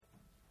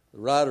The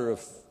writer of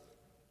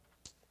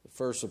the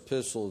first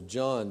epistle of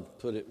John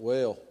put it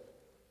well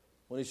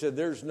when he said,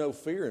 "There's no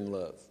fear in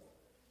love,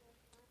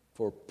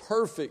 for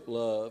perfect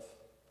love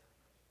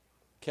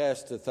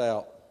casteth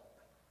out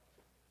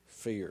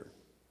fear."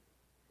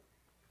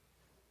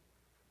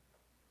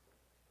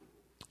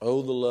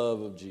 Oh, the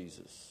love of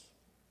Jesus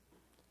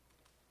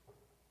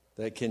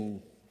that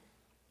can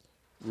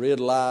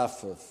rid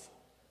life of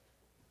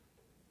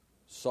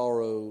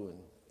sorrow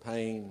and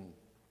pain,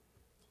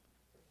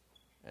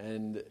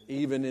 and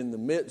even in the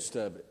midst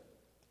of it,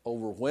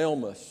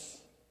 overwhelm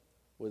us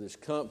with His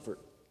comfort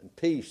and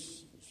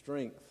peace and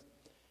strength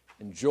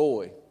and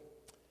joy.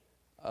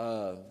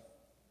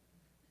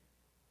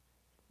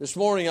 This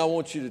morning I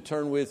want you to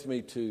turn with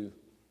me to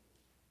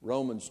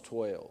Romans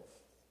 12.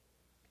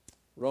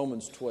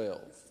 Romans 12.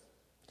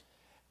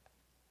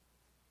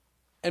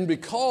 And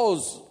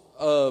because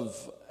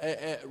of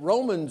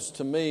Romans,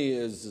 to me,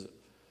 is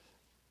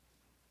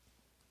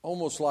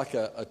almost like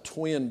a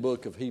twin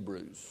book of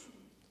Hebrews.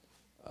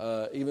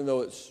 Even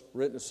though it's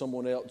written to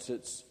someone else,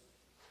 it's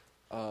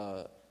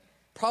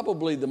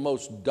probably the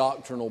most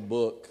doctrinal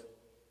book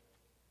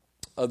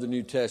of the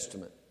New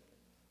Testament.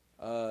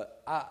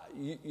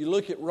 You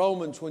look at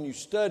Romans when you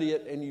study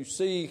it and you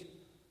see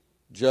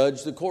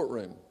judge the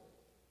courtroom.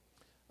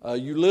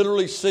 You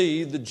literally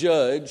see the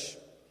judge,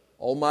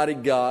 Almighty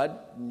God,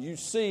 and you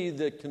see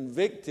the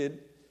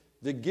convicted,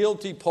 the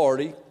guilty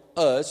party,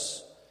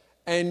 us,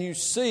 and you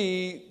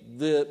see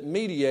the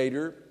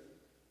mediator,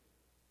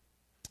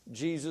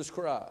 Jesus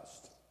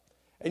Christ.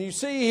 And you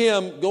see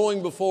Him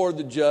going before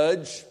the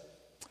judge,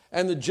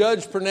 and the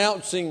judge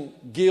pronouncing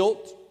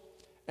guilt,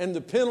 and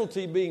the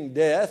penalty being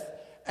death,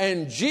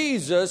 and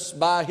Jesus,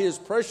 by His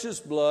precious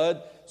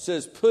blood,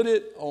 says, "Put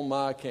it on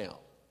my account."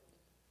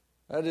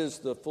 That is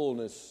the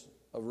fullness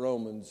of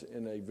Romans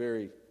in a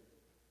very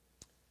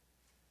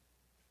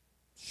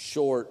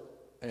short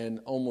and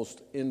almost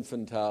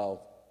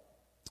infantile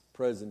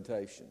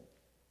presentation.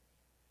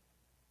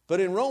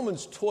 But in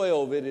Romans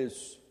 12,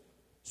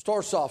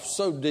 starts off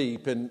so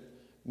deep, and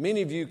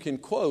many of you can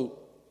quote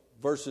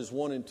verses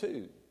 1 and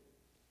 2.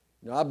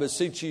 Now, I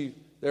beseech you,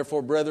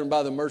 therefore, brethren,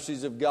 by the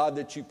mercies of God,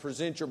 that you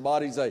present your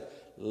bodies a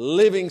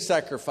living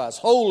sacrifice,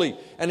 holy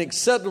and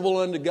acceptable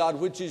unto God,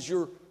 which is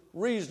your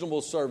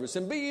reasonable service.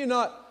 And be ye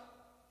not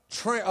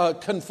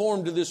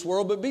conformed to this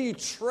world, but be ye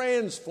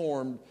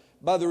transformed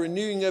by the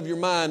renewing of your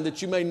mind,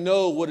 that you may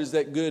know what is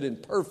that good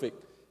and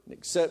perfect and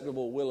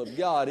acceptable will of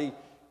God. He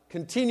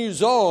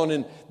continues on,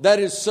 and that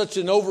is such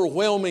an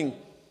overwhelming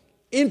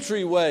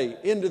entryway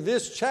into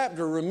this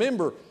chapter.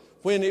 Remember,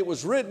 when it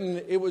was written,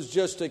 it was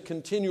just a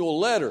continual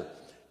letter.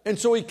 And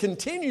so he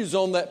continues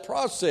on that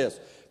process.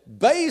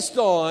 Based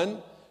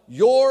on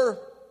your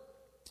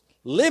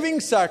living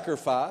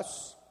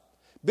sacrifice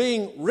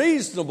being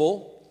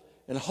reasonable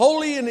and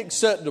holy and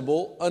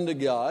acceptable unto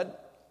God,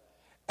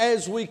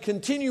 as we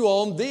continue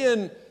on,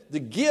 then the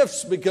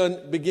gifts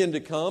begin to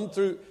come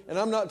through. And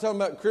I'm not talking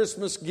about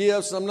Christmas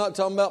gifts. I'm not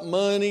talking about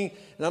money.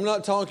 And I'm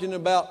not talking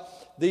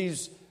about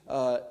these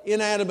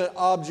inanimate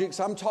objects.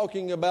 I'm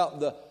talking about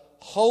the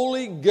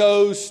Holy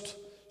Ghost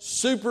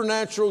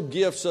supernatural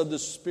gifts of the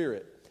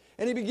Spirit.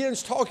 And he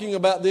begins talking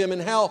about them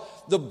and how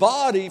the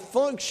body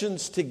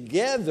functions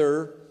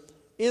together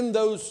in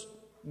those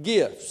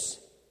gifts.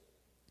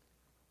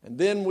 And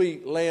then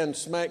we land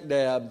smack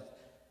dab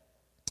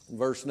in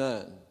verse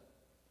 9.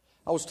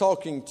 I was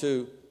talking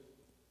to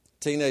a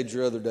teenager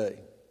the other day,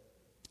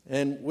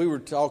 and we were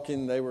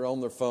talking, they were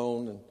on their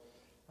phone, and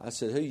I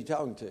said, "Who are you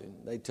talking to?"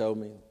 And they told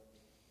me.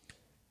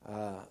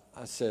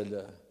 I said,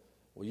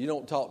 "Well, you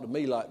don't talk to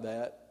me like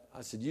that."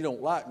 I said, "You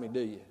don't like me,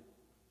 do you?"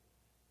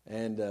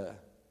 And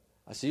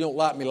I said, "You don't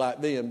like me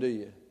like them, do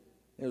you?"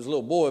 It was a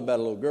little boy about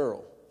a little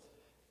girl.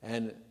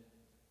 And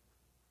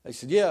they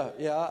said, yeah,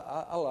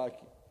 I like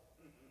you.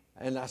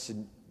 And I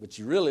said, "But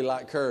you really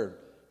like her?"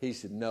 He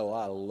said, "No,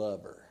 I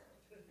love her."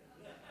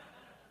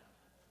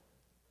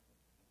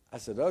 I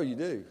said, "Oh, you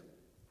do?"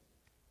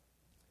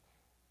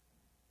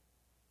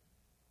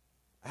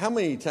 How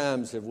many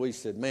times have we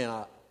said,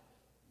 "Man,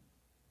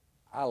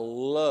 I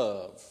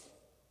love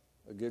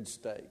a good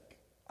steak.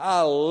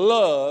 I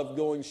love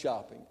going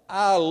shopping.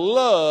 I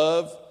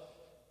love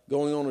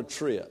going on a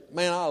trip.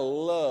 Man, I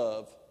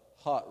love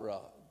hot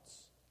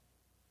rods.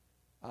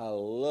 I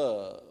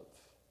love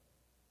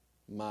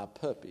my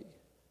puppy.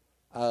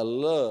 I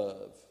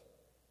love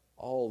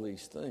all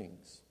these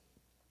things."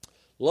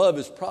 Love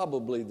is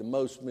probably the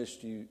most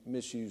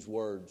misused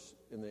words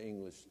in the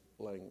English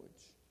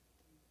language.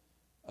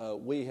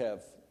 We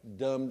have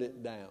dumbed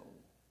it down.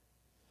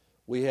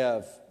 We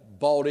have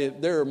bought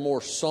it. There are more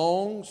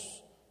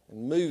songs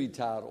and movie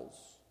titles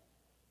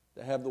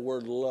that have the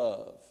word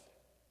love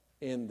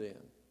in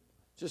them.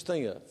 Just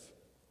think of,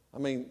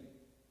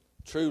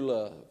 True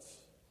Love,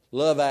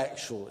 Love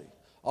Actually,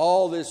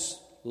 all this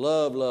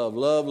love.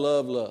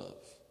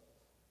 Well,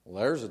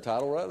 there's a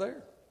title right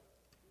there.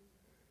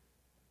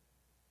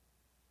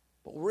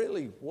 But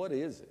really, what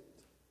is it?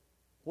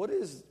 What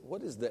is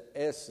the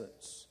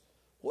essence?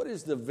 What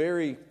is the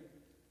very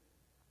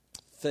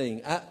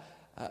thing?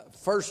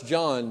 1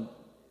 John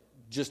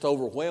just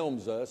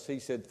overwhelms us. He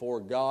said, for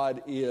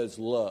God is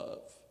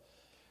love.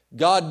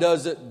 God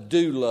doesn't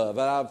do love.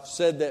 And I've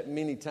said that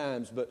many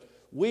times, but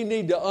we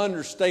need to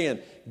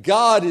understand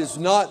God is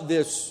not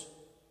this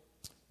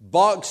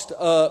boxed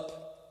up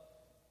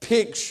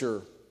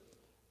picture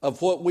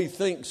of what we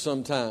think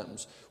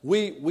sometimes.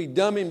 We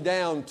dumb him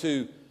down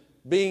to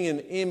being an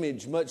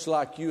image much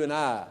like you and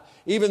I.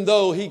 Even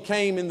though he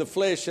came in the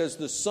flesh as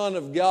the Son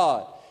of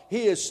God,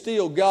 he is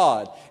still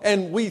God.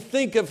 And we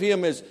think of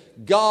him as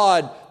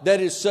God that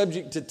is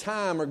subject to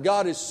time, or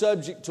God is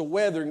subject to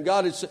weather, and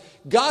God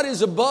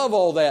is above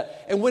all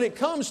that. And when it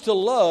comes to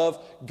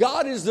love,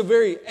 God is the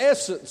very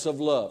essence of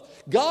love.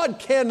 God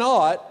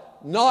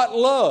cannot not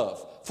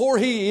love, for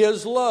he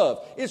is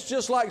love. It's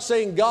just like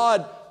saying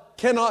God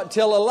cannot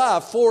tell a lie,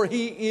 for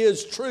he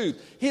is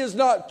truth. He is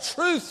not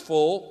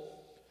truthful.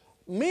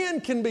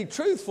 Men can be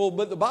truthful,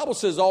 but the Bible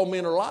says all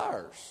men are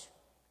liars.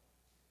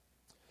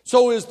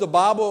 So is the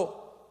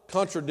Bible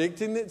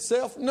contradicting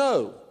itself?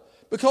 No,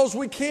 because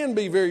we can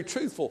be very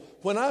truthful.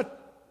 When I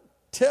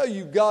tell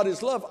you God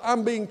is love,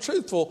 I'm being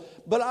truthful,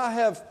 but I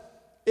have,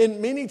 in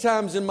many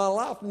times in my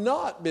life,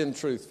 not been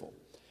truthful.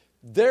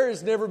 There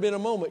has never been a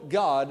moment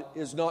God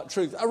is not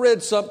truth. I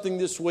read something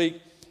this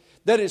week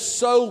that is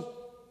so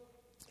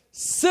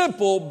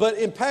simple but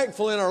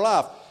impactful in our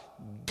life.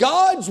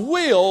 God's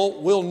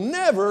will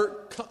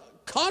never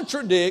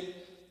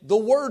contradict the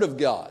Word of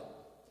God.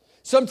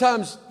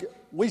 Sometimes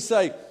we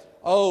say,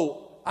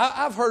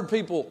 I've heard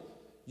people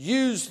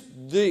use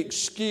the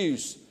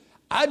excuse,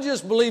 I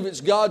just believe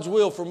it's God's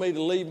will for me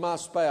to leave my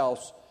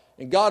spouse,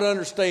 and God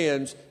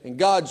understands, and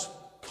God's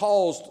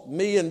caused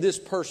me and this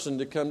person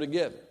to come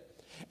together.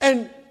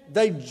 And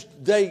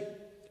they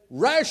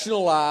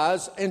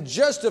rationalize and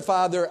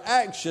justify their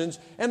actions,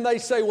 and they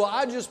say, well,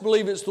 I just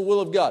believe it's the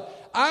will of God.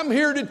 I'm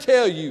here to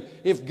tell you,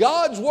 if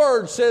God's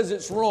Word says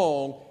it's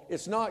wrong,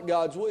 it's not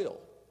God's will.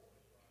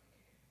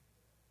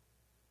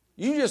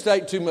 You just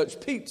ate too much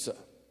pizza.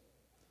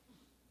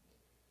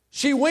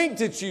 She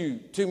winked at you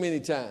too many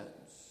times.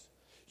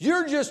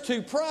 You're just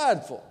too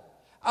prideful.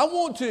 I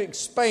want to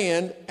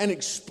expand and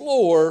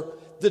explore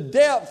the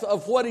depth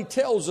of what he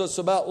tells us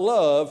about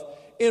love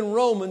in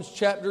Romans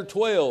chapter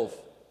 12.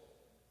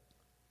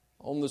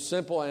 On the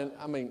simple, and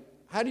I mean,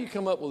 how do you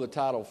come up with a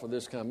title for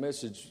this kind of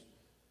message?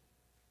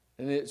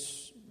 And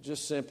it's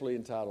just simply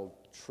entitled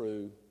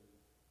True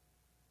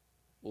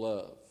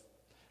Love.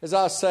 As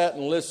I sat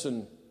and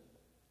listened,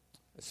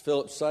 as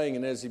Philip sang,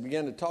 and as he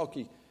began to talk,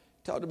 he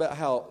talked about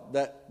how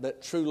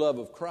that true love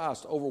of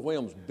Christ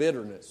overwhelms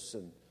bitterness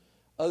and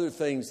other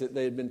things that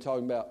they had been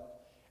talking about.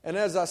 And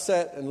as I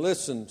sat and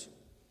listened,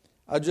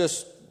 I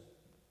just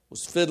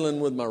was fiddling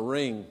with my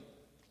ring.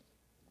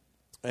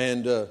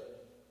 And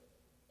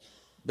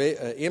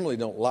Emily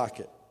don't like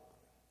it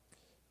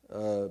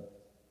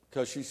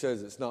because she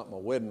says it's not my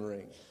wedding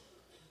ring.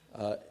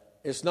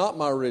 It's not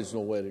my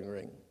original wedding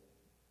ring.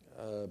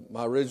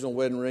 My original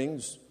wedding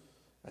rings,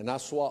 and I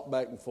swapped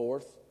back and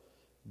forth.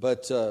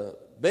 But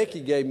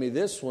Becky gave me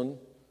this one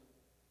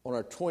on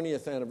our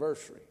 20th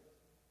anniversary.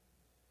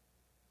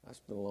 That's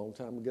been a long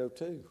time ago,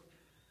 too.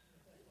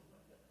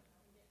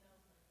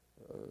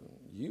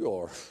 You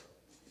are.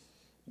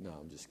 No,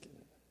 I'm just kidding.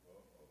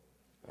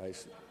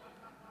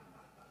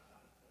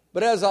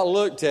 But as I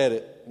looked at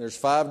it, and there's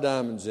 5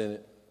 diamonds in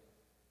it,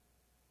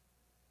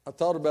 I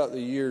thought about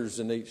the years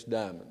in each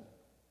diamond.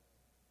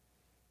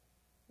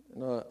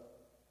 And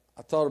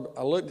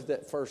I looked at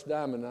that first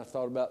diamond, and I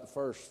thought about the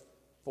first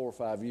 4 or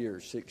 5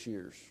 years, 6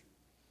 years.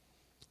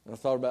 And I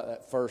thought about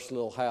that first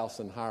little house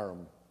in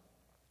Hiram.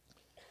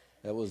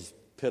 That was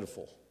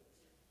pitiful.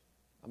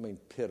 I mean,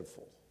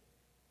 pitiful.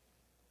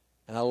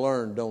 And I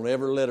learned, don't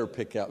ever let her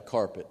pick out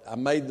carpet. I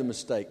made the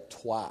mistake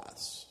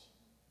twice.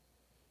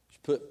 She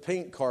put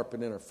pink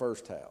carpet in her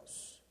first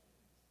house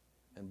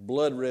and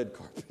blood red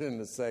carpet in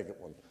the second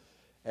one.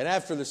 And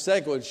after the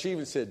second one, she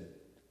even said,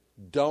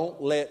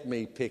 don't let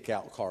me pick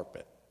out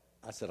carpet.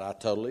 I said, I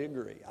totally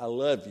agree. I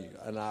love you,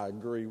 and I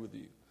agree with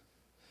you.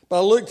 But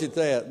I looked at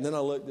that, and then I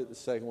looked at the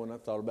second one. I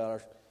thought about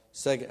our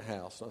second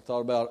house. I thought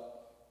about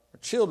our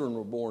children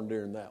were born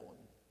during that one.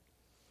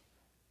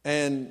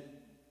 And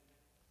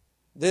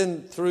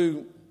then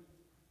through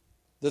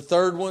the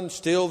third one,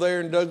 still there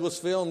in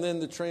Douglasville, and then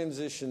the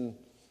transition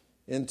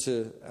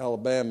into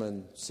Alabama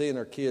and seeing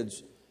our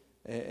kids.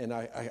 And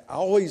I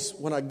always,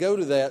 when I go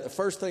to that, the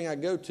first thing I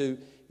go to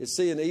is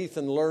seeing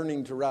Ethan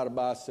learning to ride a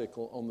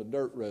bicycle on the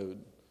dirt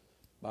road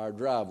by our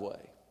driveway.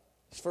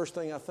 It's the first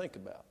thing I think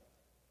about.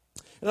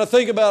 And I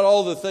think about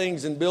all the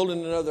things and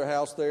building another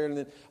house there and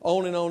then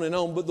on and on and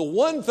on. But the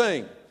one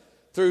thing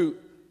through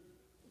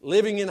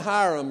living in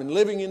Hiram and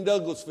living in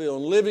Douglasville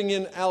and living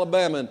in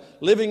Alabama and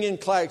living in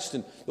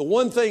Claxton, the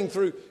one thing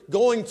through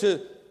going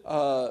to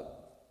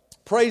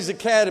Praise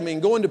Academy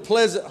and going to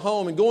Pleasant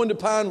Home and going to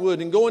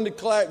Pinewood and going to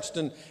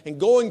Claxton and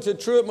going to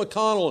Truett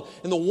McConnell,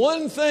 and the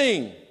one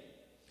thing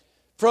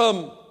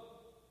from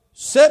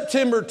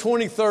September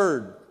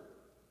 23rd,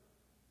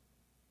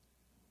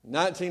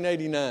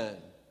 1989,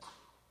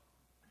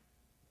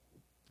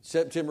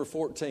 September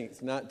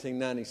 14th,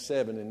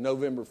 1997, and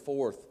November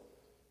 4th,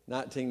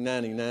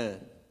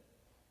 1999.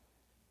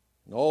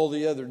 And all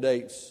the other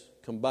dates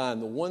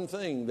combined. The one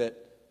thing that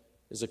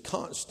is a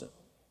constant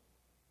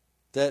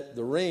that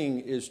the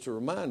ring is to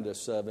remind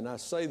us of, and I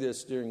say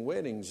this during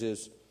weddings,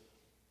 is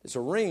it's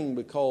a ring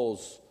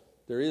because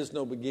there is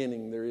no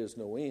beginning, there is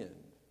no end.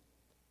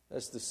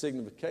 That's the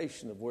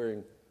signification of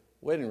wearing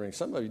wedding rings.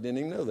 Some of you didn't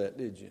even know that,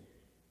 did you?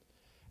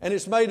 And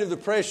it's made of the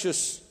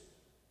precious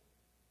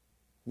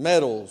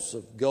metals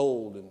of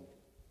gold and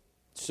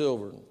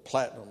silver and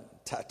platinum,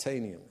 and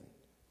titanium.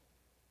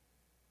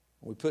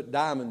 We put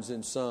diamonds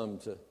in some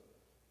to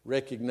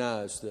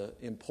recognize the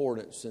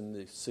importance and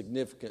the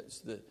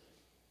significance,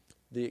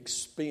 the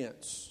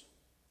expense.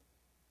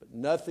 But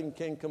nothing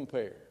can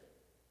compare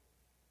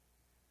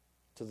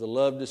to the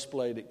love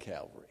displayed at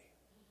Calvary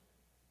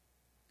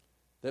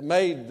that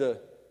made the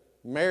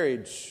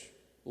marriage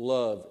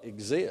love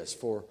exist,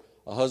 for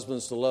a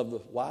husband's to love the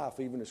wife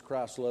even as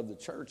Christ loved the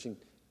church and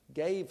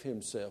gave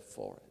himself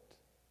for it.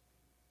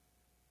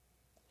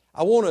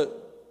 I want to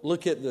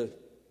look at the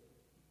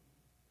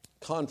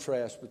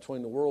contrast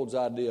between the world's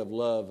idea of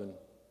love and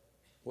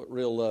what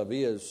real love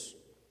is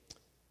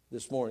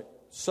this morning.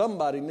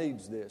 Somebody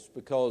needs this,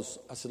 because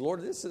I said,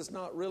 Lord, this is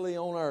not really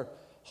on our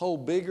whole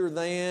bigger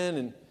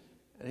than.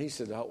 And he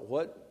said,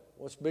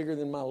 what's bigger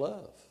than my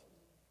love?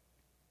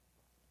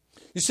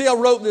 You see, I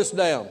wrote this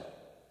down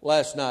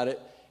last night.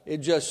 It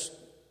just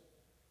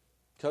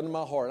come to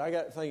my heart. I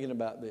got thinking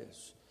about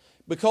this.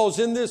 Because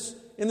in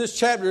this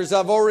chapter, as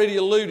I've already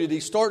alluded, he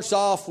starts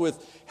off with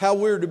how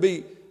we're to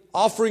be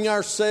offering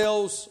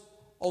ourselves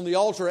on the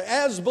altar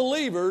as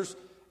believers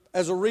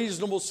as a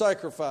reasonable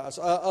sacrifice,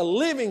 a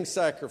living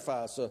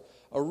sacrifice,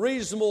 a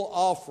reasonable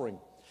offering.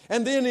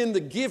 And then in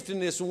the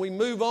giftedness, when we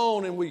move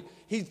on, and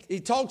he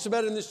talks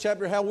about in this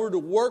chapter how we're to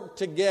work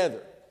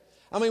together.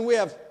 I mean, we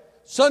have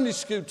Sunday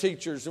school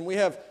teachers, and we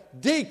have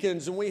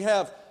deacons, and we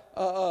have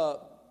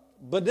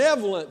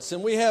benevolence,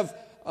 and we have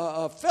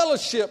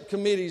fellowship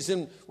committees,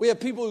 and we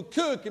have people who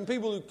cook and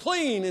people who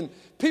clean and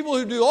people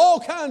who do all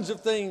kinds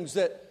of things,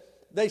 that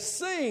they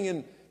sing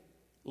and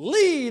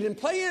lead and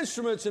play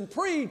instruments and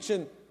preach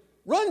and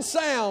run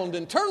sound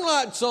and turn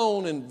lights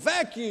on and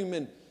vacuum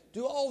and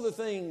do all the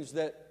things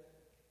that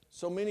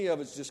so many of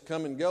us just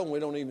come and go and we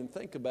don't even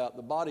think about,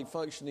 the body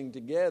functioning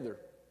together.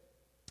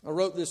 I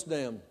wrote this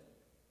down.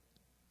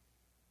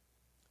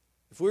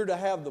 If we were to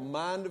have the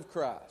mind of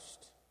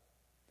Christ,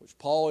 which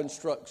Paul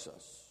instructs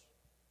us,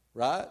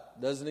 right?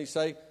 Doesn't he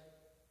say,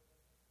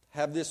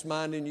 have this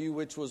mind in you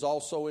which was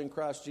also in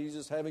Christ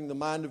Jesus, having the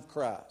mind of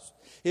Christ.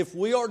 If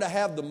we are to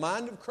have the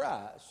mind of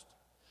Christ,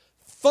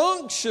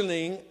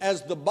 functioning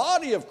as the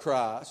body of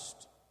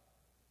Christ,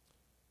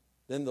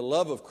 then the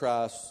love of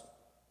Christ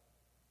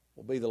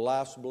will be the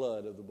life's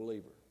blood of the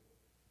believer.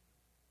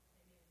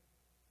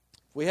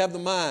 If we have the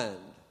mind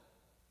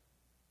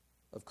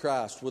of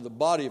Christ with the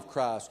body of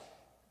Christ,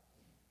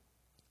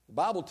 the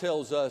Bible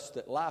tells us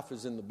that life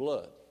is in the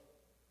blood.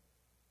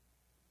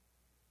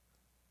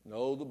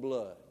 No, the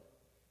blood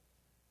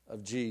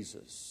of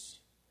Jesus,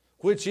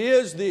 which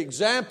is the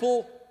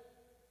example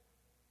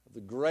of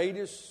the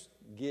greatest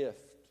gift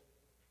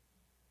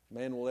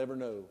man will ever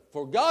know.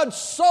 For God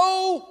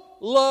so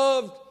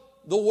loved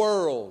the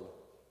world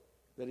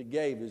that He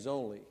gave His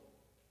only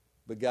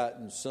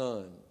begotten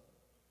Son.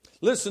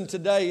 Listen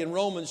today in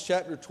Romans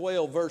chapter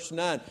 12, verse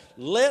 9.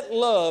 Let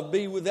love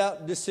be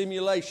without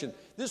dissimulation.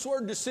 This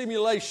word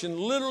dissimulation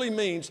literally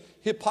means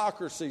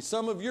hypocrisy.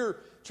 Some of your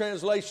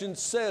translation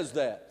says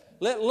that.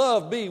 Let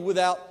love be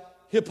without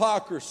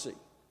hypocrisy.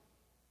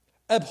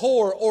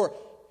 Abhor or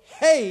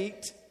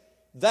hate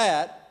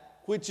that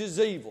which is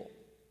evil.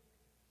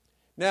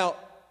 Now,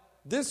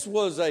 this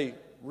was a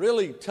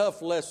really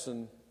tough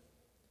lesson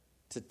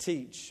to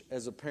teach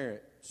as a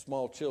parent,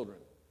 small children.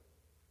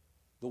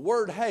 The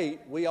word hate,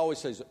 we always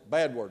say is a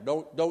bad word.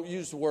 Don't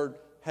use the word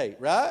hate,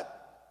 right?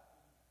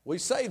 We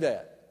say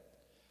that.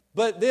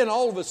 But then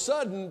all of a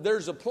sudden,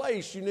 there's a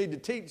place you need to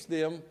teach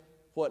them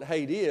what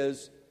hate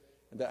is,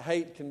 and that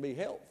hate can be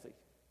healthy.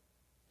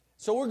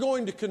 So we're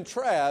going to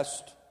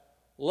contrast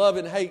love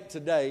and hate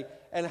today,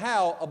 and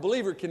how a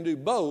believer can do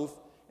both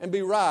and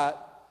be right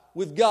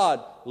with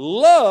God.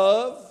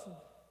 Love,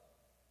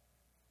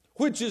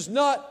 which is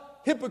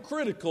not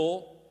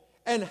hypocritical,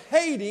 and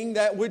hating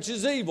that which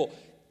is evil.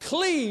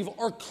 Cleave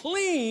or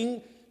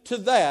cling to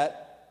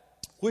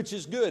that which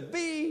is good.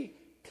 Be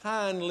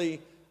kindly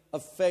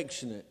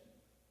affectionate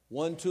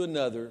one to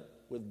another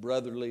with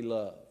brotherly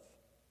love,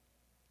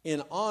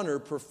 in honor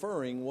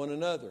preferring one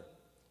another,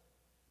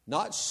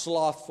 not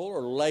slothful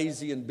or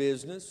lazy in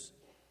business.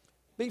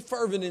 Be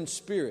fervent in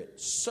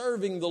spirit,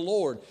 serving the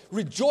Lord,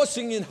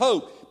 rejoicing in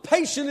hope,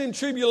 patient in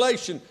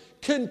tribulation,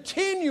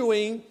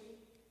 continuing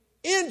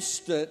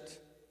instant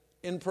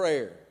in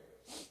prayer,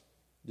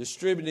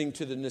 distributing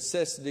to the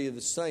necessity of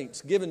the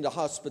saints, given to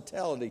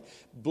hospitality.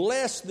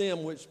 Bless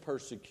them which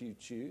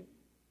persecute you.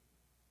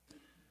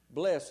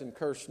 Bless and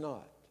curse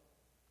not.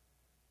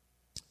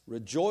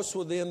 Rejoice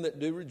with them that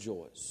do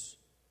rejoice,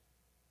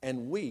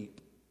 and weep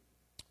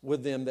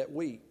with them that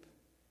weep.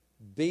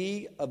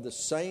 Be of the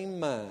same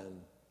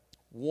mind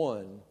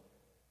one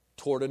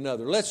toward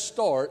another. Let's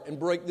start and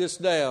break this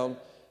down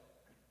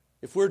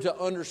if we're to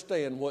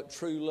understand what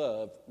true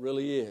love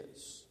really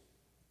is.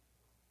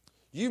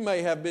 You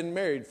may have been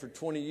married for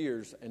 20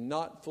 years and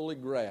not fully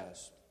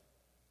grasp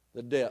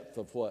the depth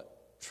of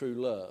what true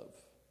love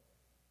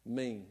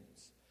means.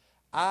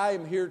 I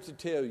am here to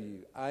tell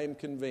you, I am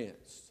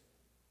convinced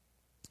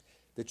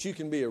that you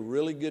can be a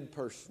really good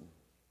person.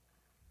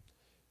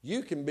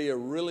 You can be a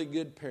really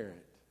good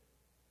parent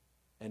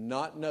and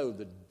not know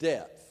the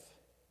depth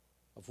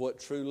of what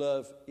true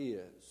love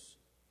is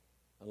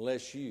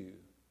unless you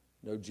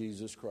know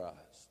Jesus Christ.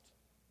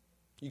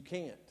 You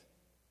can't.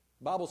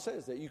 The Bible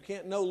says that. You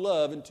can't know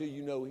love until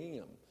you know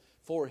Him,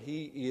 for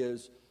He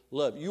is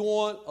love. You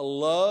want a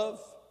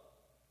love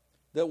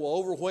that will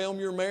overwhelm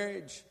your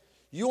marriage?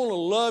 You want to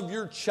love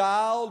your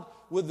child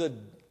with the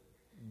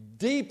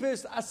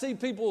deepest? I see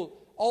people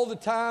all the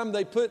time,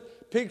 they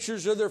put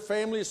pictures of their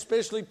family,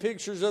 especially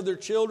pictures of their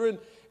children,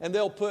 and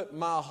they'll put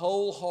my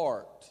whole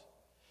heart.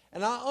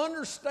 And I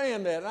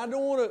understand that. And I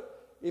don't want to,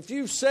 if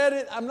you've said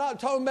it, I'm not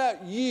talking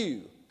about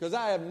you, because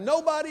I have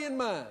nobody in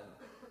mind.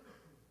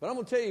 But I'm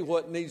going to tell you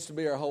what needs to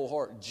be our whole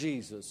heart: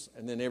 Jesus,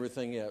 and then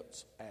everything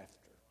else after.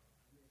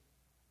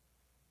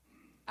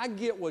 I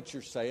get what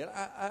you're saying.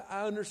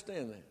 I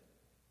understand that.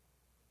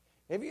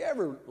 Have you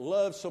ever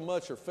loved so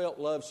much or felt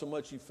love so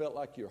much you felt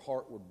like your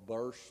heart would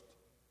burst?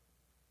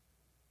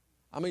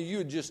 I mean, you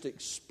would just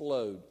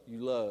explode.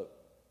 You love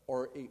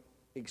or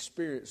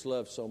experience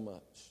love so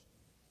much.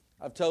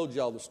 I've told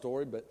y'all the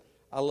story, but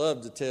I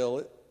love to tell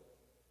it,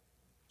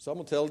 so I'm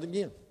going to tell it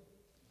again.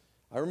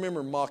 I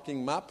remember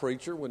mocking my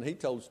preacher when he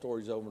told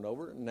stories over and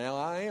over, and now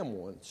I am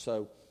one.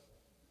 So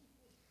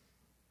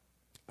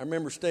I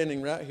remember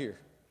standing right here,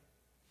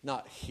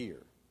 not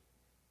here,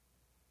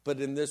 but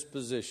in this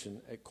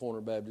position at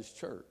Corner Baptist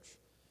Church,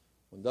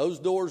 when those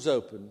doors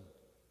opened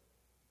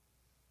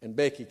and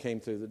Becky came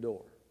through the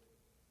door.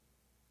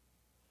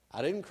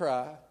 I didn't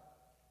cry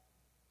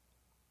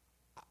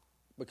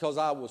because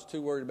I was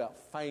too worried about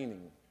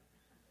fainting.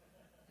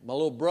 My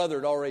little brother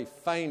had already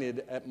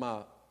fainted at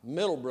my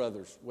middle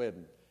brother's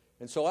wedding.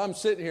 And so I'm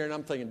sitting here and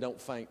I'm thinking,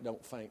 don't faint,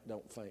 don't faint,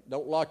 don't faint.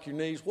 Don't lock your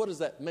knees. What does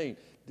that mean?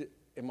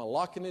 Am I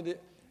locking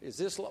it? Is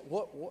this,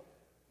 what?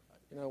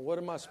 What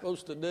am I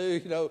supposed to do?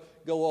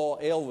 Go all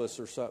Elvis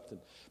or something.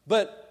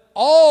 But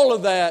all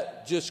of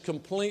that just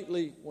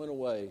completely went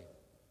away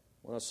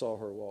when I saw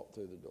her walk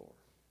through the door.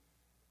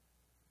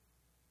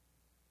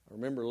 I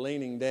remember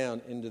leaning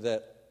down into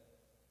that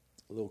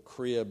little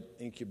crib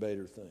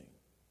incubator thing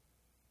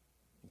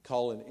and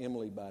calling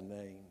Emily by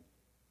name.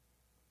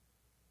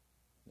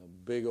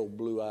 Big old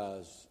blue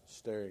eyes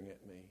staring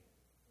at me.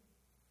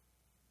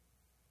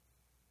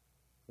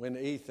 When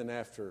Ethan,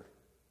 after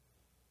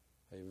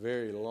a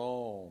very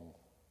long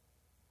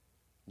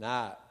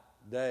night,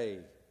 day,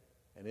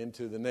 and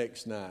into the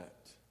next night,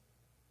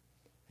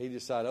 he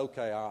decided,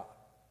 okay, I'll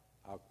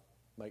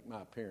make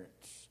my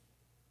appearance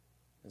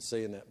and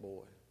seeing that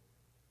boy.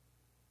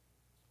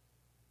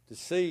 To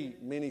see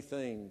many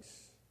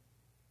things.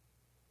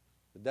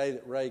 The day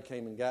that Ray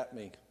came and got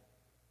me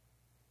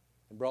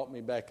and brought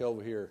me back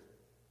over here,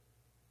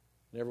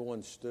 and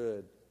everyone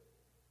stood.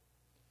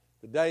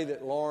 The day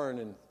that Lauren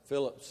and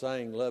Philip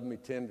sang "Love Me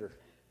Tender."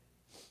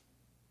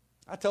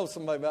 I told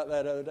somebody about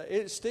that the other day.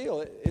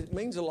 It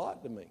means a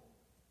lot to me.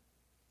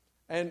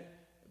 And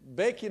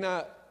Becky and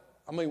I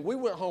we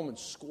went home and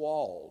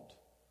squalled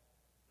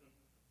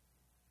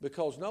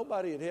because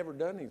nobody had ever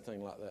done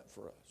anything like that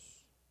for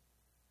us.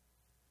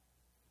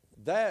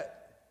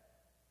 That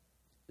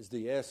is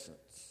the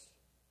essence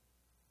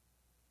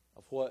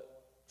of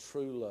what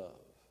true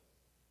love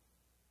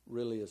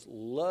really is.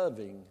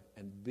 Loving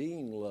and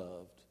being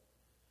loved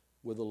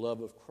with the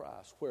love of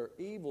Christ, where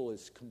evil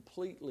is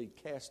completely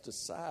cast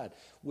aside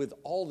with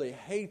all the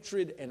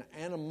hatred and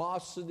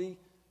animosity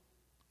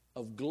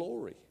of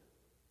glory.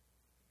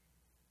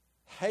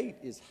 Hate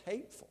is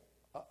hateful,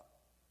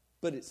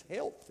 but it's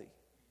healthy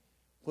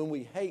when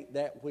we hate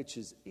that which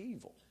is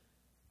evil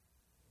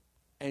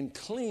and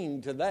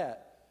cling to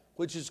that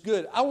which is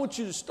good. I want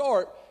you to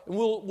start, and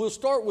we'll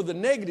start with the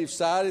negative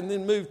side and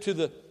then move to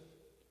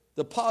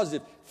the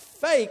positive.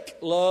 Fake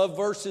love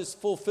versus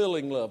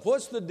fulfilling love.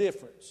 What's the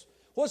difference?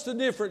 What's the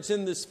difference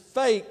in this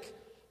fake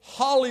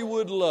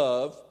Hollywood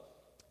love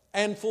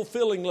and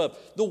fulfilling love?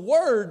 The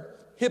word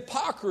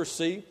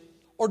hypocrisy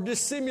or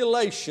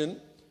dissimulation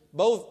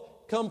both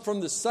come from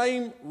the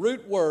same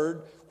root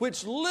word,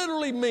 which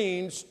literally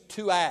means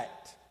to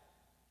act.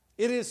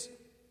 It is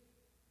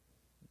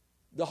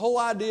the whole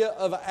idea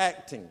of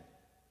acting,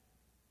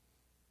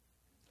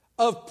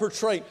 of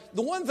portraying.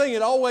 The one thing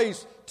that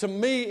always, to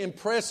me,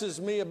 impresses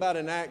me about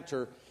an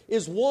actor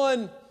is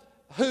one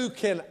who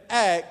can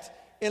act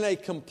in a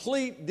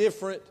complete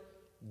different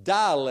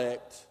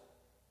dialect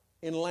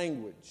in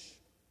language.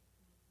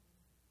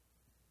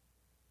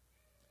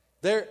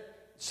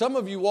 Some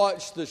of you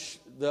watched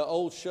the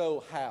old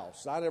show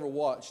House. I never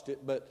watched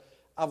it, but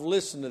I've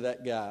listened to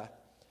that guy.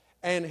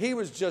 And he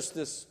was just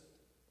this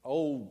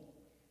old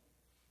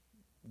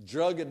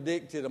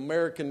drug-addicted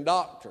American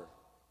doctor.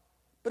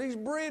 But he's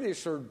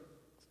British or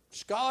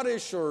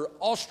Scottish or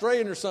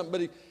Australian or something,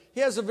 but he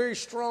has a very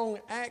strong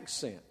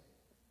accent.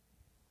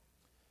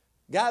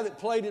 Guy that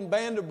played in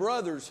Band of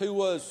Brothers who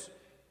was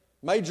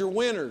Major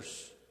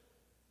Winters.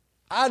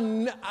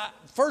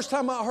 First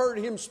time I heard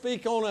him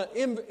speak on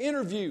an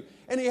interview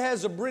and he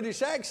has a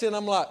British accent,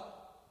 I'm like,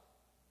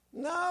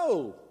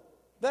 no,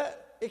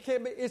 it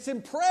can't be. It's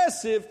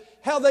impressive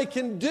how they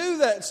can do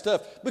that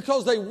stuff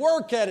because they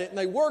work at it and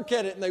they work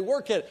at it and they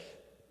work at it.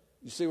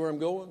 You see where I'm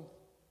going?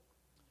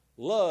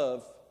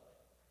 Love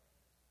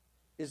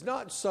is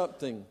not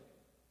something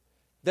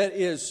that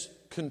is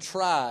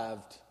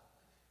contrived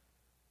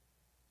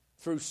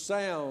through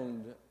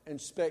sound and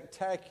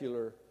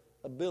spectacular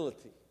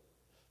ability.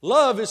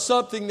 Love is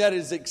something that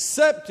is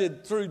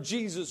accepted through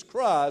Jesus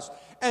Christ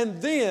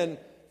and then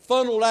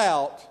funneled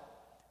out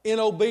in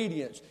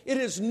obedience. It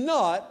is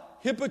not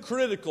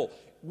hypocritical.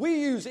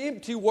 We use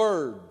empty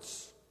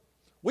words.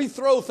 We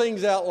throw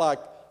things out like,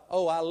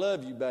 oh, I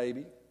love you,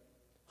 baby,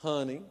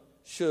 honey,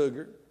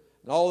 sugar,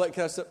 and all that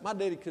kind of stuff. My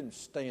daddy couldn't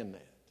stand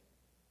that.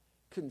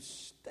 Couldn't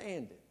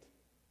stand it.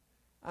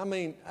 I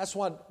mean, that's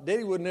why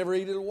Daddy would never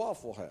eat at a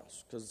Waffle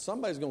House, because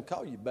somebody's going to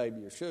call you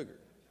baby or sugar.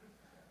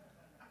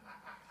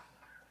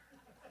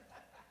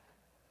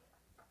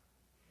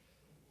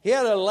 He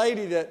had a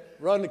lady that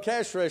run the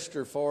cash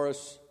register for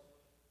us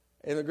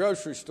in the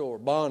grocery store,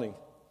 Bonnie.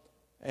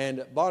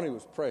 And Bonnie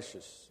was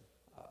precious.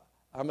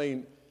 I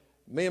mean,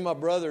 me and my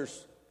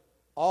brothers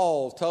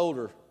all told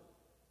her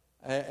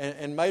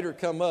and made her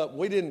come up.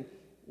 We didn't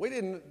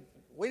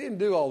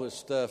do all this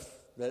stuff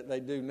that they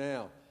do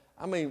now.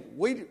 I mean,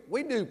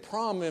 we do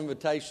prom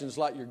invitations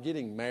like you're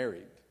getting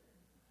married.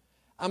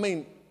 I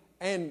mean,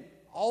 and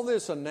all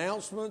this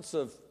announcements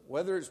of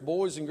whether it's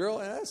boys and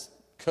girls, that's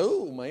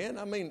cool, man.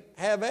 I mean,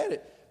 have at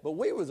it. But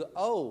we was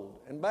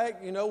old. And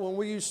back, when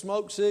we used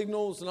smoke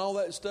signals and all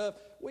that stuff,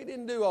 we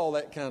didn't do all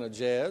that kind of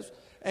jazz.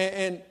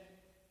 And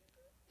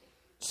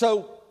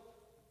so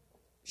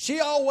she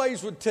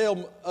always would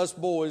tell us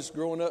boys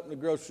growing up in the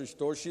grocery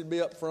store, she'd be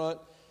up front,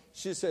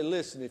 she'd say,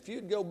 listen, if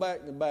you'd go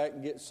back in the back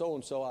and get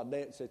so-and-so, I'll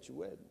dance at your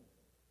wedding.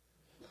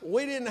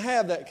 We didn't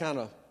have that kind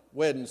of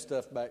wedding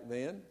stuff back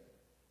then.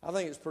 I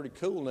think it's pretty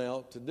cool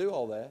now to do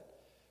all that.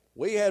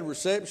 We had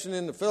reception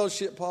in the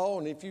fellowship hall,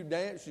 and if you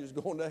danced, you was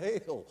going to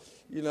hell,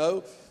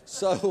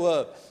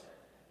 So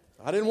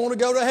I didn't want to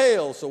go to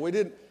hell, so we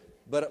didn't.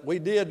 But we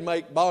did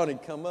make Bonnie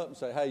come up and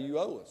say, hey, you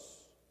owe us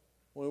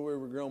when we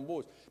were grown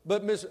boys.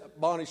 But Miss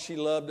Bonnie, she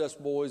loved us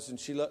boys, and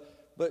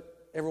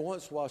but every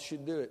once in a while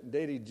she'd do it, and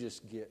Daddy'd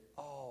just get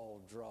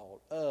all drawn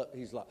up.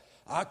 He's like,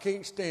 I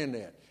can't stand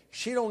that.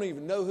 She don't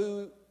even know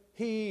who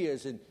he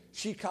is, and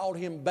she called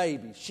him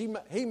baby.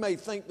 He may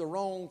think the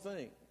wrong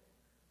thing.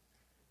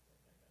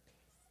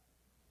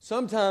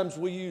 Sometimes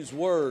we use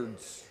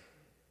words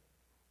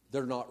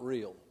that are not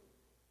real.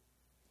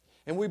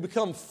 And we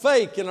become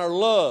fake in our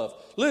love.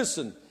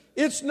 Listen,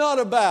 it's not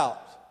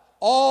about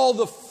all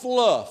the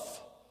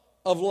fluff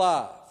of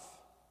life.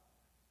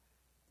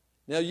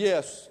 Now,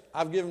 yes,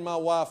 I've given my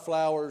wife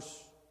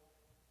flowers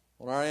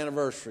on our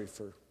anniversary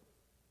for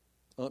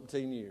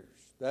umpteen years.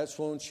 That's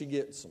when she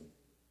gets them.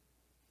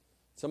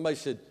 Somebody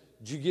said,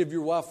 did you give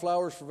your wife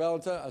flowers for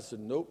Valentine's? I said,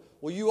 nope.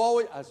 Well, you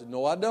always? I said,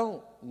 no, I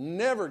don't.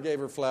 Never gave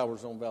her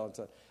flowers on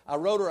Valentine's. I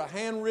wrote her a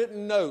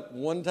handwritten note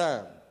one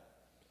time.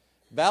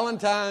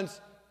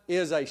 Valentine's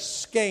is a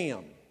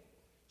scam.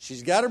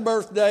 She's got her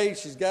birthday,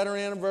 she's got her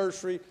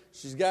anniversary,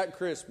 she's got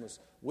Christmas.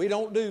 We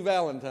don't do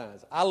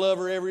Valentine's. I love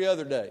her every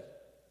other day.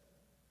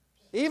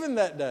 Even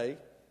that day,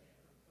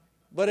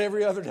 but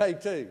every other day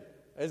too.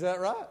 Is that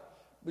right?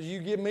 But you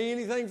give me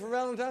anything for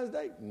Valentine's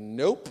Day?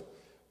 Nope.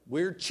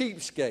 We're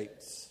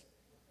cheapskates.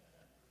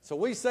 So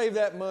we save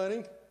that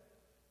money,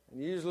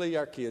 and usually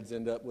our kids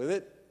end up with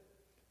it.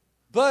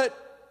 But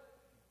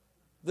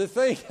the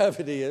thing of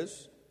it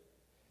is,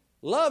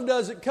 love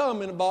doesn't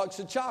come in a box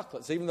of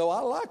chocolates, even though I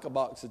like a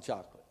box of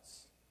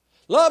chocolates.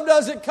 Love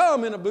doesn't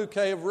come in a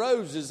bouquet of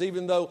roses,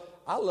 even though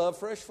I love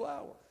fresh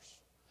flowers.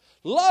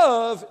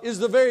 Love is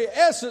the very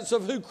essence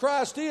of who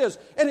Christ is.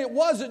 And it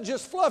wasn't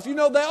just fluff. They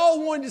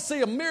all wanted to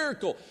see a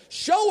miracle.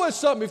 Show us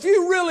something. If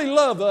you really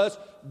love us,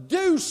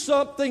 do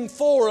something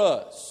for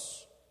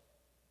us.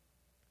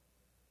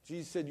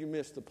 Jesus said, you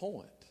missed the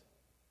point.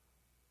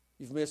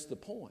 You've missed the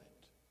point.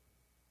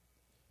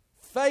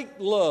 Fake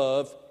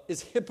love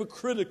is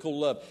hypocritical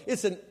love.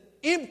 It's an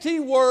empty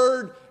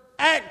word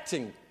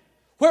acting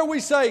where we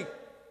say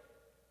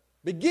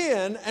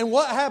begin, and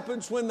what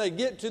happens when they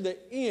get to the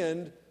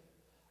end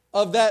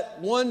of that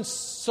one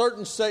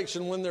certain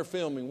section when they're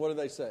filming? What do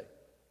they say?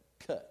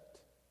 Cut.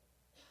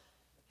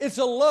 It's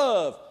a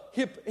love.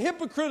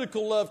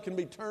 Hypocritical love can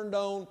be turned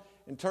on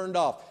and turned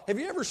off. Have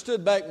you ever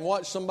stood back and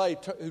watched somebody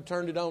who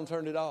turned it on,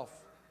 turned it off?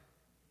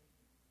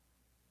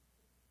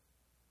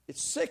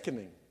 It's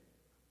sickening.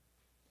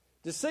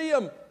 To see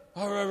them,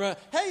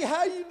 hey,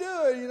 how you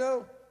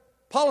doing?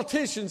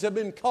 Politicians have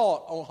been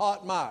caught on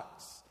hot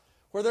mics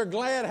where they're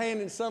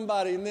glad-handing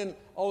somebody, and then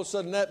all of a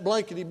sudden that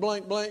blankety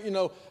blank,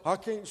 I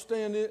can't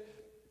stand it.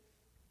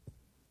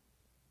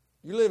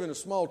 You live in a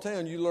small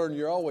town, you learn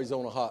you're always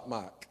on a hot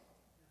mic.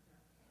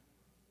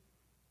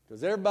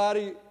 Because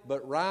everybody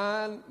but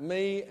Ryan,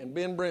 me, and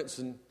Ben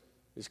Brinson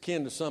is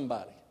kin to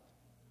somebody.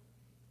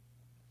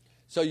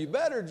 So you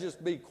better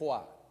just be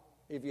quiet.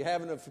 If you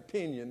have enough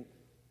opinion,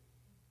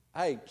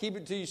 hey, keep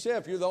it to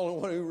yourself. You're the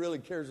only one who really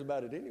cares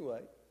about it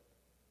anyway.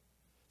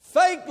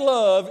 Fake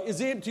love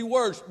is empty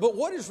words. But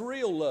what is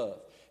real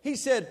love? He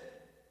said,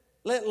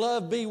 let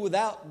love be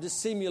without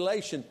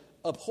dissimulation.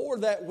 Abhor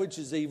that which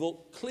is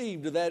evil.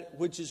 Cleave to that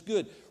which is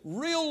good.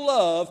 Real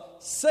love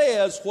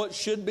says what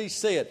should be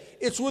said.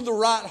 It's with the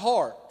right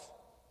heart.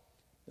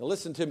 Now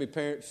listen to me,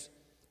 parents.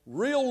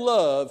 Real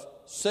love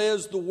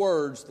says the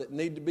words that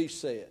need to be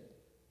said.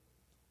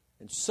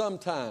 And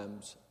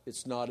sometimes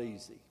it's not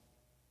easy.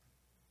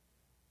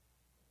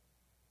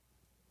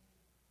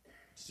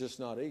 It's just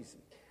not easy.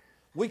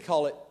 We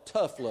call it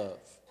tough love.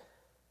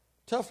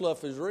 Tough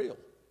love is real.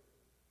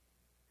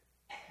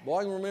 Boy,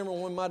 I can remember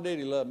when my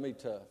daddy loved me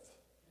tough.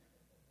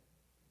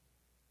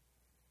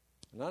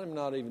 And I'm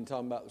not even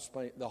talking about the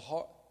spank. The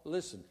heart.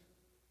 Listen,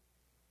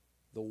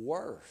 the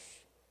worst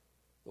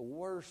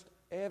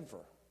ever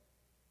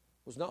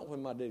was not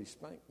when my daddy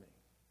spanked me.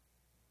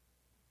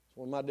 It's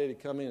when my daddy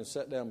come in and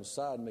sat down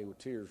beside me with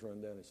tears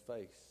running down his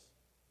face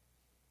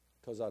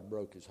because I'd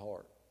broke his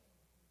heart.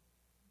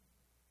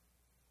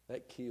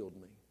 That killed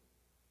me.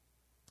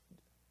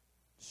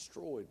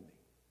 Destroyed me.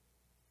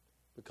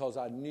 Because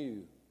I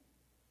knew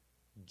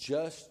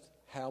just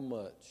how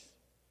much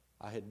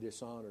I had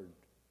dishonored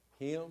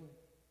him,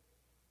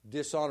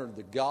 dishonored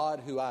the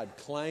God who I'd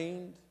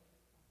claimed,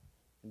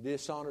 and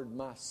dishonored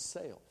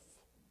myself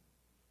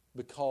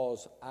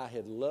because I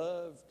had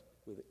loved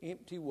with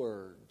empty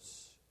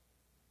words.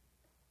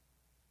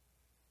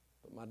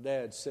 But my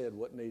dad said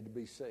what needed to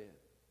be said.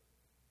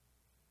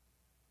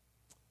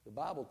 The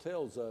Bible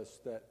tells us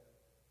that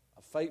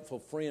a faithful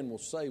friend will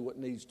say what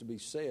needs to be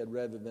said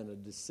rather than a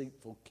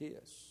deceitful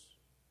kiss.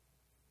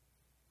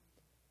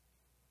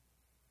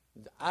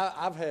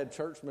 I've had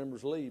church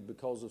members leave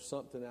because of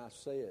something I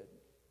said.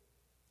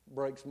 It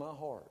breaks my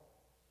heart.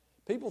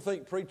 People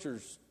think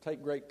preachers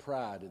take great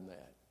pride in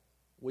that.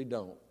 We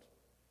don't.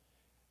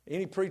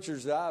 Any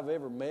preachers that I've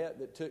ever met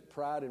that took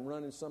pride in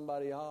running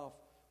somebody off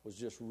was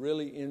just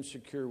really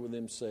insecure with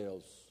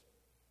themselves.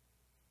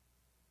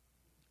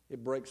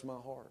 It breaks my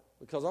heart.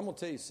 Because I'm going to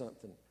tell you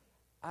something.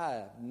 I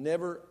have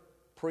never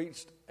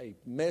preached a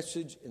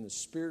message in the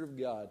Spirit of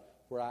God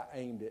where I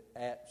aimed it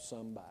at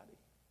somebody.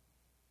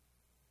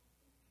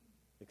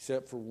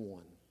 Except for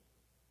one.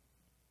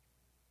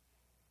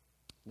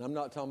 And I'm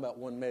not talking about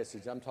one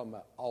message. I'm talking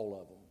about all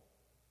of them.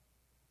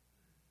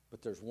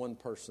 But there's one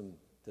person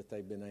that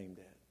they've been aimed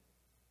at.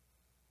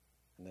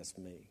 And that's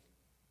me.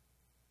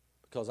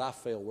 Because I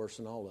fail worse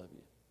than all of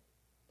you.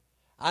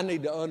 I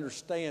need to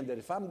understand that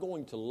if I'm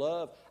going to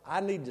love, I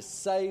need to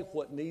say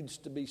what needs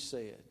to be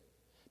said.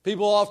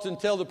 People often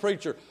tell the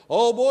preacher,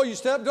 oh boy, you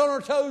stepped on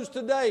our toes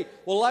today.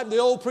 Well, like the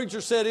old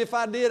preacher said, if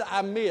I did,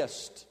 I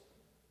missed.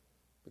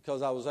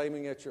 Because I was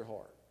aiming at your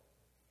heart.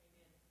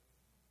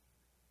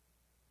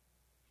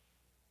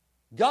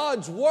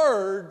 God's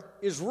Word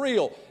is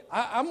real.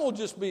 I'm going to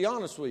just be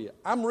honest with you.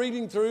 I'm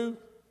reading through.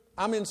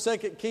 I'm in 2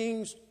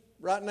 Kings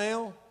right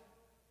now.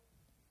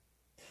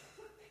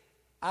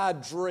 I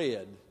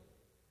dread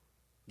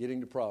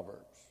getting to Proverbs.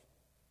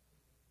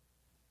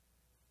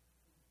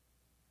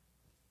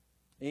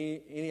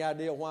 Any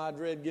idea why I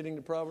dread getting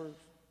to Proverbs?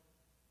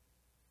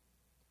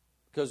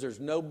 Because there's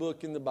no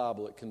book in the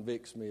Bible that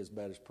convicts me as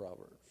bad as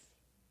Proverbs.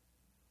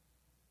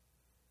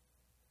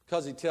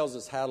 Because he tells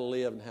us how to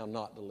live and how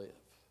not to live.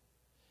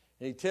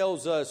 And he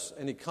tells us,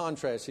 and he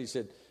contrasts, he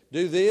said,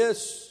 do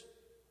this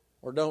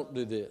or don't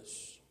do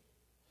this.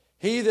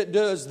 He that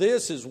does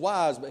this is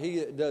wise, but he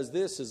that does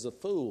this is a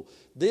fool.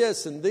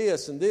 This and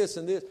this and this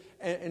and this.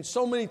 And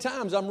so many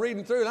times I'm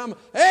reading through and I'm,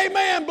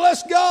 amen,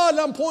 bless God, and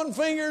I'm pointing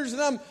fingers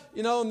and I'm,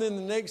 and then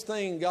the next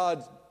thing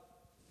God's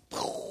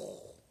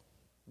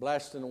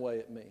blasting away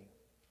at me.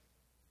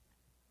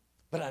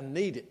 But I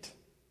need it.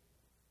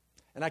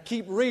 And I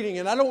keep reading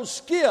and I don't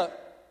skip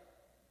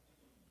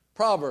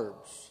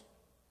Proverbs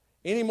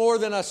any more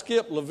than I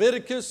skip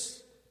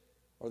Leviticus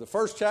or the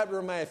first chapter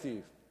of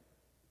Matthew.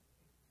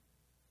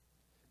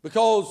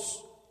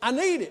 Because I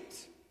need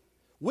it.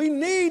 We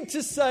need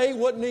to say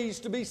what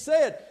needs to be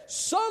said.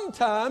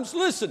 Sometimes,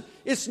 listen,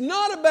 it's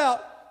not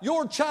about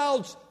your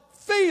child's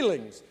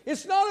feelings.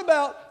 It's not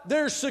about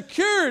their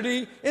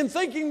security in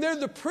thinking they're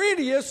the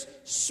prettiest,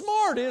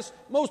 smartest,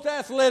 most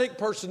athletic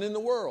person in the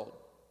world.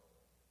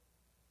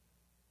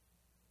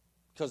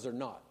 Because they're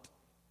not.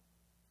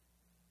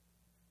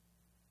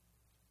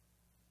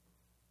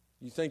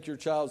 You think your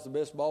child's the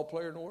best ball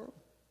player in the world?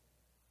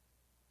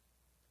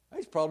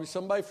 He's probably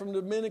somebody from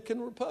the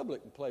Dominican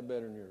Republic and play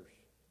better than yours.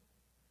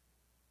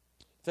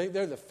 Think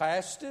they're the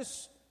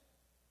fastest?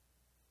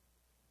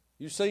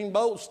 Usain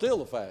Bolt's still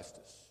the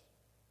fastest.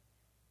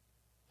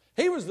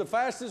 He was the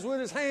fastest with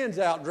his hands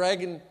out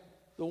dragging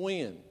the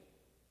wind.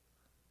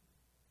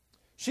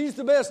 She's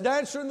the best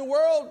dancer in the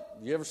world.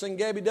 You ever seen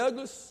Gabby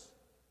Douglas?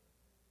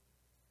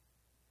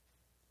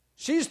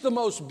 She's the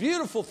most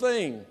beautiful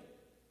thing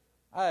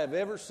I have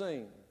ever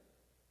seen.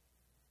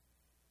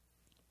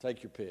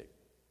 Take your pick.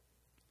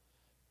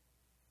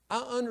 I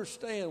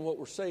understand what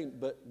we're saying,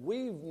 but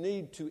we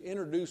need to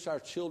introduce our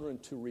children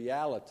to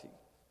reality.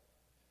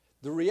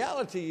 The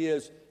reality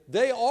is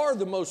they are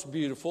the most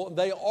beautiful,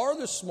 they are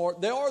the smart,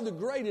 they are the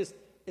greatest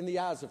in the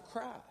eyes of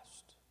Christ.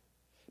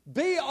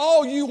 Be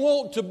all you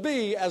want to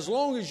be as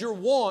long as your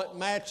want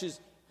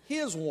matches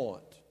His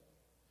want.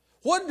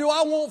 What do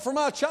I want for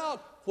my child?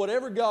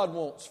 Whatever God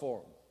wants for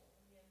them.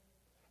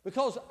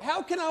 Because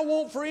how can I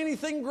want for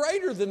anything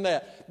greater than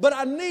that? But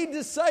I need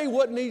to say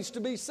what needs to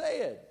be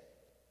said.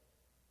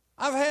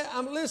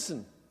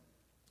 Listen,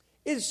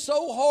 it's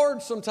so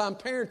hard sometimes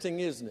parenting,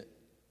 isn't it?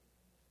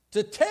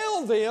 To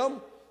tell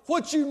them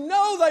what you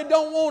know they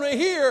don't want to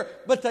hear,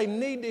 but they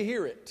need to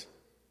hear it.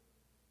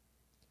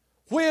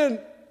 When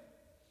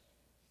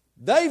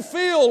they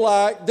feel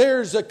like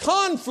there's a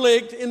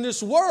conflict in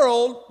this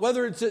world,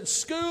 whether it's at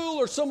school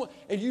or somewhere,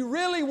 and you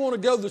really want to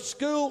go to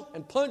school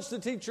and punch the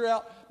teacher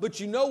out, but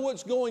you know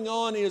what's going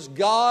on is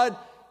God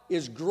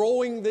is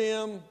growing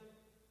them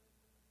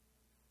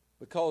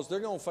because they're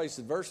going to face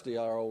adversity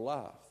our whole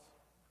life.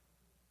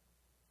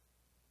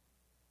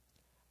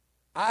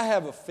 I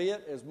have a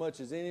fit as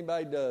much as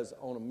anybody does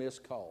on a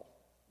missed call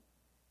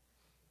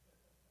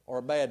or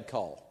a bad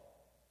call.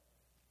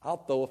 I'll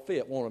throw a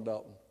fit, won't I,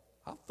 Dalton?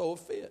 I'll throw a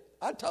fit.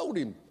 I told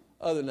him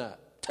other night,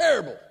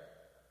 terrible.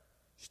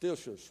 Still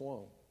should have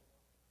swung.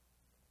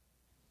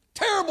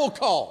 Terrible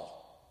call.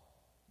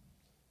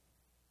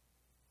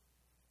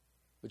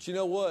 But you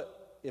know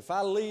what? If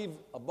I leave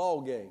a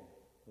ball game,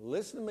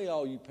 listen to me,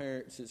 all you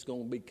parents that's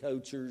going to be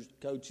coaches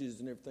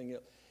and everything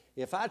else.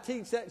 If I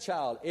teach that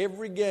child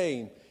every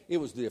game, it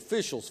was the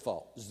official's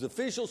fault. It's the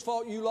official's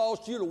fault you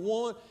lost, you'd have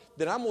won,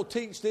 then I'm going to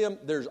teach them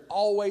there's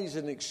always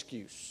an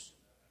excuse.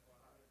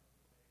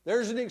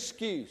 There's an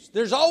excuse.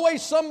 There's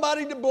always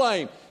somebody to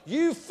blame.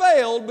 You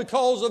failed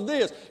because of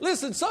this.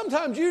 Listen,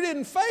 sometimes you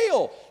didn't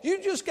fail.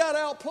 You just got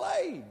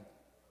outplayed.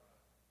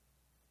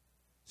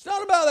 It's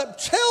not about that.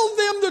 Tell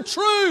them the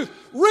truth.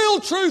 Real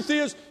truth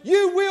is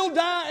you will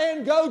die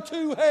and go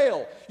to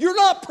hell. You're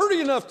not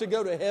pretty enough to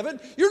go to heaven.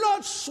 You're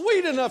not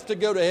sweet enough to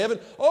go to heaven.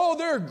 Oh,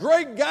 they're a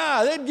great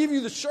guy. They'd give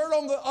you the shirt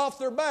off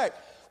their back.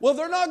 Well,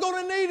 they're not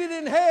going to need it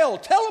in hell.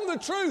 Tell them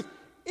the truth.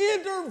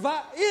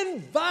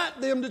 Invite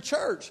them to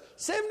church.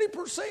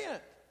 70%.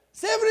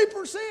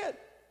 70%.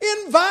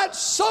 Invite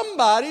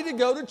somebody to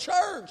go to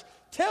church.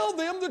 Tell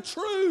them the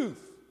truth.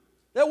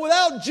 That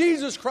without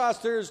Jesus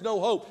Christ there is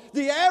no hope.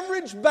 The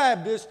average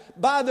Baptist,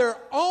 by their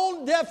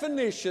own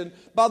definition,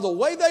 by the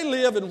way they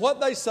live and what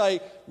they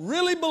say,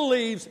 really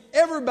believes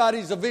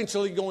everybody's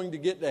eventually going to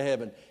get to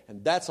heaven.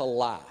 And that's a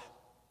lie.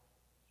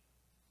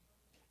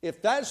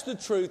 If that's the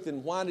truth,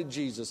 then why did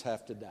Jesus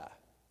have to die?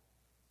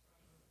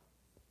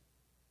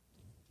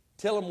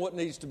 Tell them what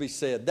needs to be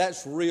said.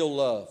 That's real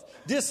love.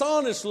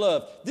 Dishonest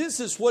love. This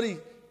is what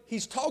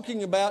he's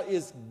talking about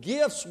is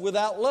gifts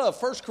without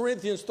love. 1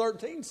 Corinthians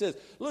 13 says,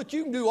 look,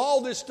 you can do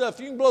all this stuff.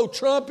 You can blow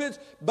trumpets,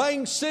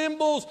 bang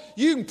cymbals,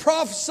 you can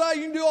prophesy,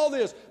 you can do all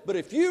this. But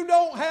if you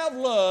don't have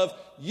love,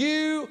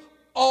 you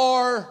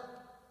are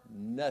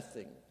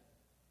nothing.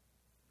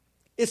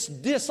 It's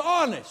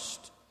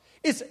dishonest.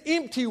 It's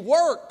empty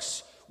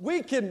works.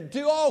 We can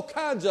do all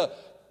kinds of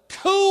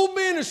cool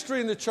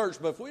ministry in the church,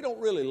 but if we don't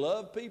really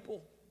love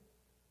people.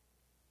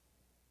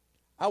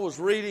 I was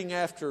reading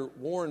after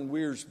Warren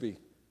Wiersbe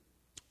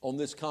on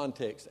this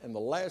context, and the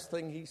last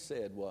thing he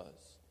said was,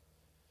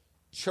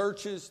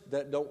 churches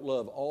that don't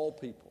love all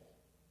people,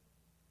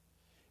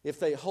 if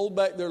they hold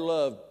back their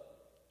love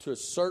to a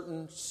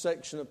certain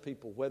section of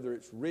people, whether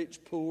it's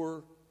rich,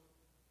 poor,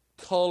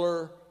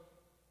 color,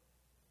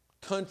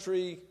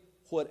 country,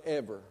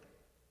 whatever,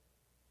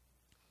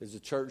 is a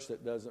church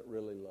that doesn't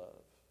really love.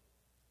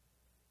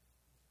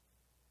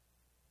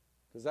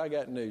 Because I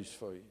got news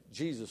for you.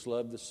 Jesus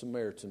loved the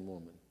Samaritan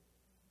woman.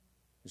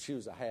 And she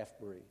was a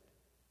half-breed.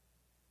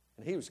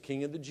 And he was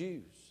king of the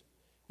Jews.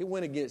 He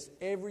went against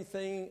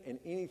everything and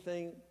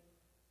anything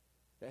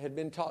that had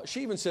been taught.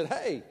 She even said,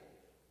 hey,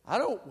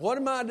 what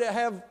am I to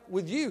have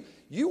with you?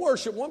 You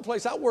worship one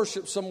place, I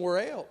worship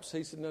somewhere else.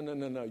 He said,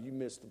 no, you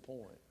missed the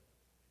point.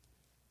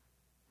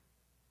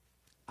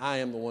 I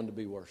am the one to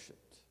be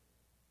worshiped.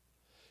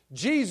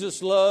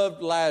 Jesus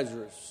loved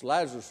Lazarus.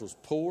 Lazarus was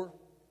poor.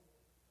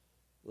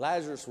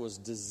 Lazarus was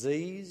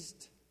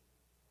diseased.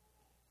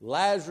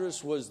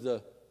 Lazarus was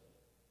the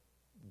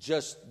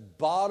just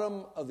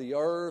bottom of the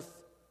earth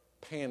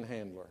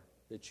panhandler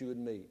that you would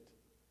meet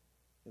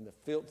in the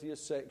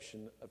filthiest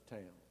section of town.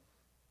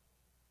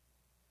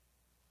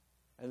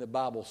 And the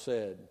Bible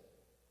said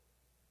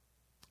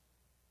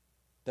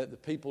that the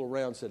people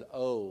around said,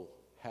 oh,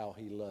 how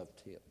he loved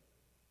him.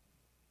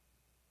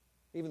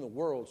 Even the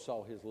world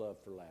saw his love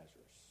for Lazarus.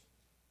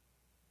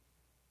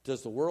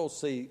 Does the world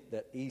see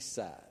that East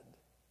Side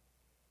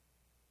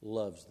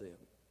loves them?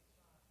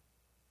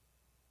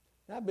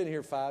 Now, I've been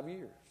here 5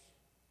 years.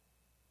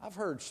 I've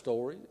heard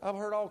stories. I've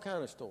heard all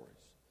kinds of stories.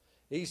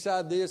 East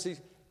Side this. You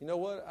know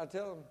what?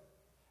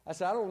 I I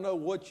said, I don't know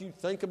what you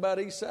think about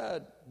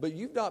Eastside, but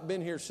you've not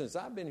been here since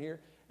I've been here.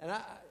 And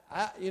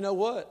you know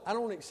what? I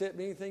don't accept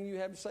anything you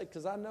have to say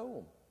because I know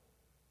them.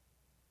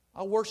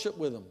 I worship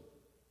with them.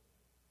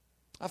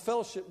 I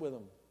fellowship with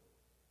them.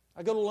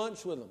 I go to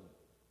lunch with them.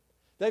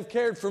 They've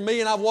cared for me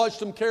and I've watched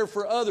them care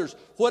for others.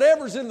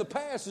 Whatever's in the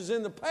past is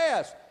in the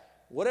past.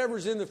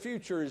 Whatever's in the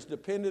future is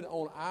dependent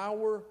on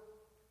our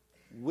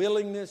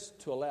willingness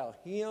to allow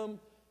Him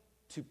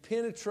to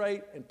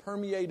penetrate and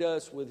permeate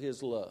us with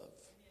His love.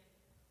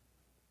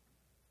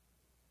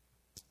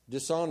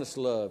 Dishonest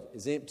love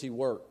is empty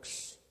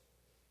works.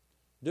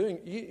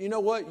 You know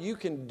what? You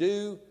can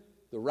do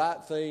the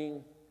right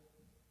thing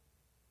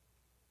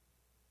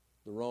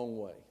the wrong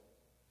way.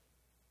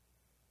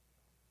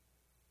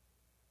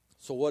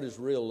 So what does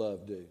real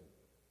love do?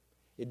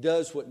 It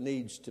does what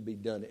needs to be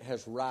done. It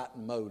has right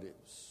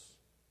motives.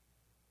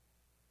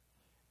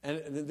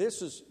 And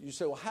this is, you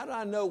say, well, how do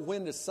I know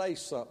when to say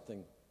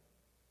something?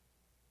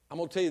 I'm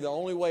going to tell you the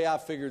only way I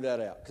figured that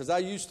out. Because I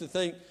used to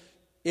think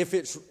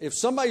if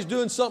somebody's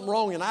doing something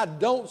wrong and I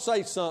don't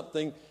say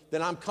something,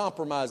 then I'm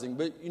compromising.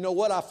 But you know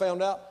what I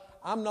found out?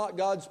 I'm not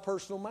God's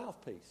personal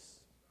mouthpiece.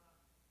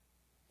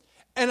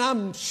 And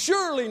I'm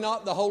surely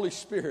not the Holy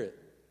Spirit.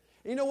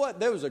 You know what?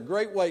 There was a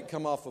great weight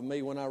come off of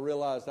me when I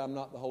realized I'm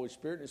not the Holy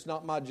Spirit. It's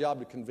not my job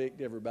to convict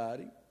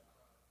everybody.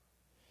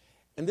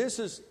 And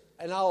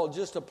I'll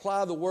just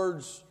apply the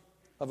words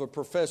of a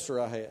professor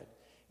I had.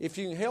 If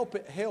you can help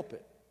it, help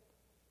it.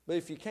 But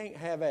if you can't,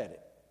 have at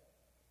it.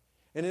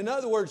 And in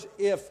other words,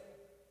 if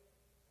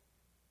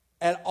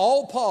at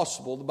all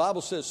possible, the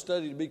Bible says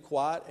study to be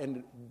quiet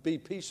and be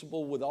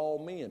peaceable with all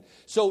men.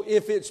 So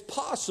if it's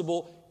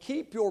possible,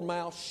 keep your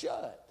mouth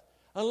shut.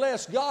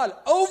 Unless God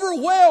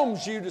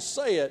overwhelms you to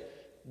say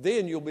it,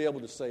 then you'll be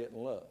able to say it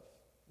in love.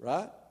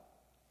 Right?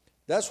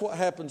 That's what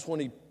happens when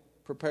He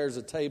prepares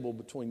a table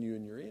between you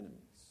and your enemies.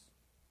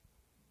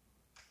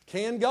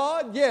 Can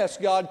God? Yes,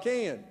 God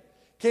can.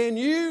 Can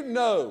you?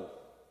 No.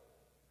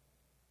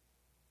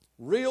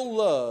 Real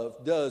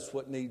love does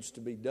what needs to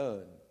be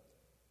done.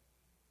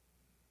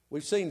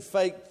 We've seen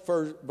fake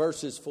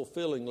versus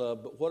fulfilling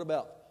love, but what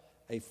about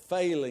a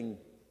failing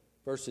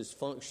versus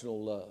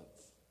functional love?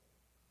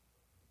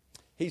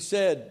 He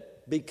said,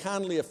 be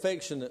kindly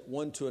affectionate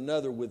one to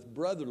another with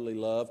brotherly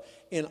love,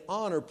 in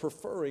honor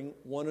preferring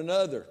one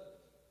another.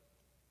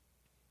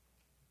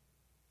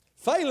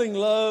 Failing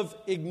love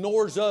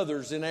ignores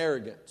others in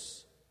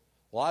arrogance.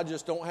 Well, I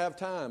just don't have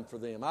time for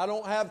them. I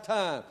don't have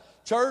time.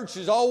 Church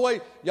is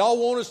always, y'all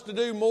want us to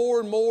do more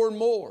and more and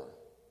more.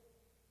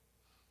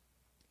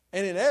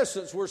 And in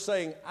essence, we're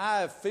saying, I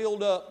have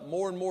filled up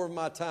more and more of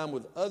my time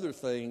with other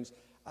things.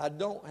 I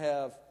don't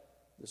have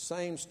the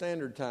same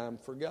standard time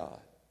for God.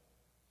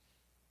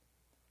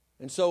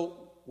 And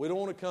so we don't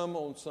want to come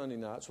on Sunday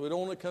nights. We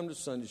don't want to come to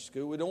Sunday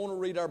school. We don't want to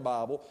read our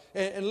Bible.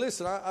 And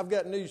listen, I've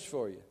got news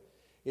for you.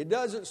 It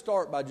doesn't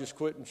start by just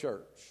quitting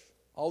church.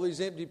 All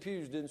these empty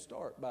pews didn't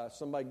start by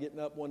somebody getting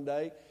up one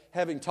day,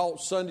 having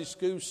taught Sunday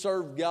school,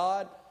 served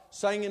God,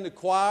 sang in the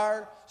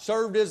choir,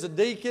 served as a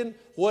deacon,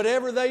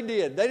 whatever they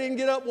did. They didn't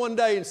get up one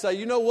day and say,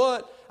 you know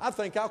what, I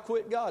think I'll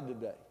quit God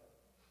today.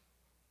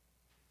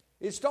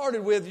 It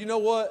started with, you know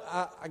what,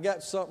 I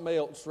got something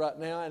else right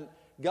now, and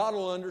God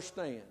will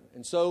understand.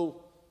 And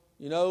so,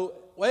 you know,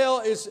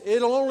 well,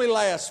 it'll only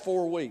last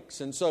 4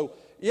 weeks. And so,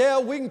 yeah,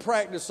 we can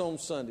practice on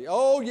Sunday.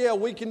 Oh, yeah,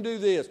 we can do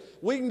this.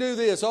 We can do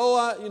this. Oh,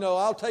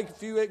 I'll take a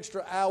few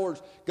extra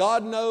hours.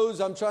 God knows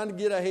I'm trying to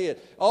get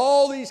ahead.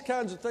 All these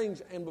kinds of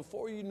things. And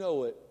before you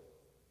know it,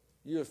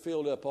 you have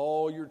filled up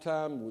all your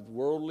time with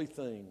worldly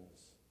things.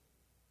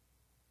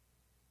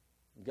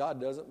 God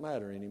doesn't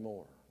matter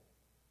anymore.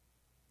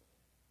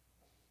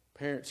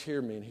 Parents,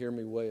 hear me and hear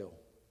me well.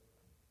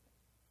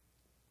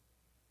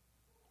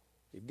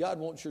 If God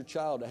wants your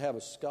child to have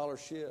a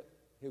scholarship,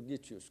 He'll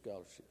get you a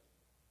scholarship.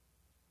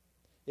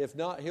 If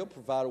not, He'll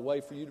provide a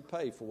way for you to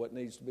pay for what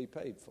needs to be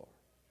paid for.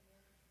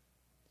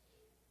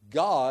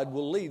 God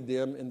will lead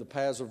them in the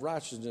paths of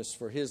righteousness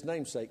for His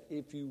name's sake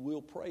if you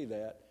will pray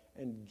that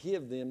and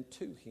give them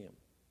to Him.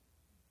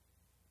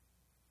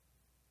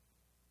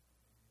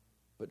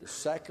 But to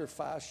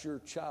sacrifice your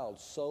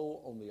child's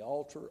soul on the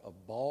altar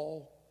of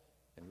ball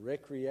and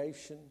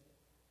recreation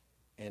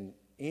and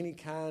any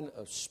kind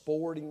of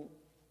sporting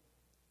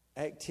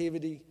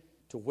activity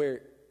to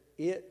where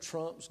it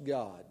trumps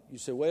God. You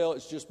say, well,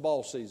 it's just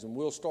ball season.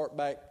 We'll start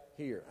back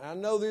here. I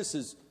know this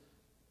is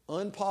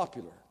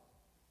unpopular.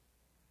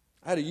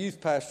 I had a youth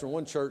pastor in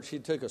one church. He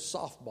took a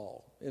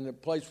softball. In the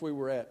place we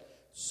were at,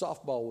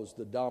 softball was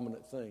the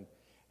dominant thing.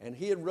 And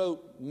he had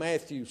wrote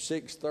Matthew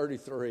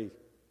 6:33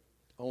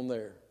 on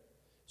there.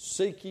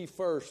 Seek ye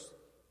first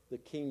the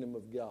kingdom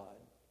of God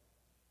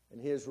and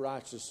His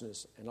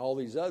righteousness, and all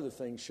these other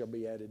things shall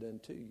be added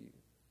unto you.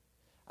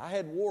 I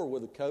had war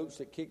with a coach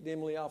that kicked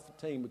Emily off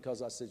the team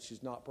because I said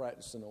she's not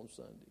practicing on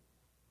Sunday.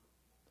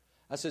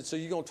 I said, so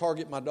you're going to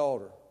target my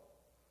daughter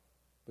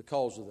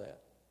because of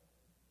that.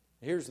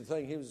 Here's the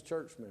thing, he was a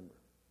church member.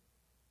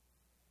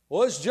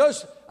 Well, it's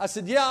just, I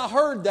said, yeah, I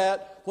heard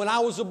that when I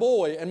was a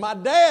boy. And my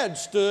dad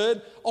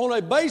stood on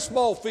a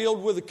baseball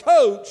field with a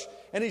coach,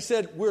 and he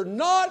said, we're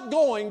not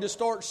going to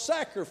start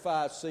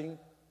sacrificing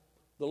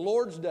the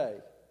Lord's Day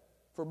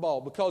for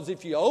ball, because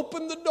if you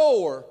open the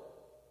door,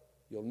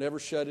 you'll never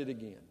shut it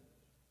again.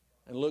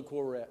 And look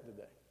where we're at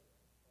today.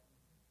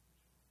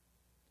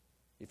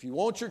 If you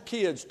want your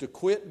kids to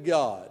quit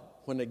God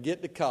when they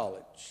get to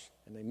college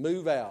and they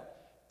move out,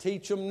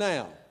 teach them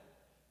now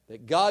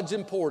that God's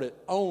important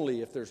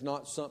only if there's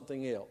not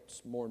something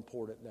else more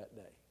important that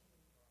day.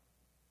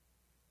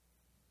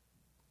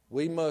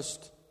 We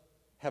must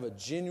have a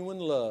genuine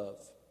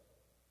love.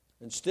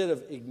 Instead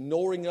of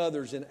ignoring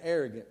others in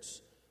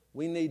arrogance,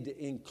 we need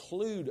to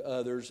include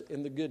others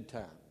in the good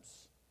times.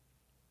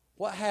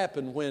 What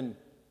happened when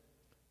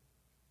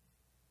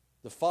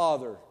the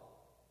father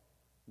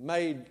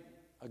made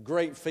a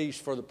great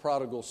feast for the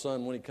prodigal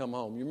son when he come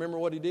home? You remember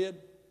what he did?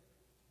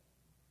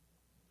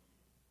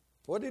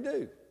 What did he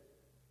do?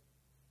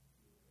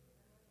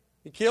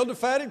 He killed a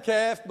fatted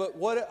calf, but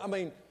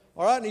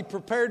all right, and he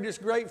prepared this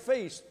great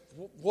feast.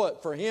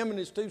 What, for him and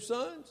his two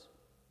sons?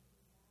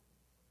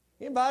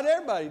 He invited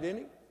everybody, didn't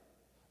he?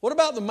 What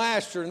about the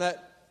master in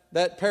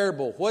that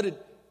parable? What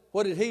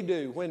did he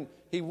do when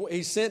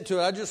he sent to,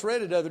 I just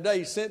read it the other day,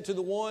 he sent to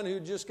the one who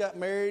just got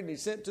married, and he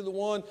sent to the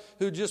one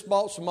who just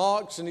bought some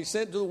ox, and he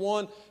sent to the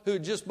one who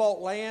had just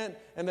bought land,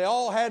 and they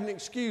all had an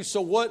excuse.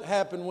 So what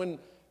happened when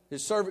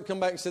his servant come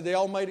back and said they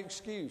all made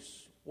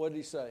excuse? What did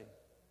he say?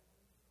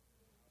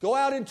 Go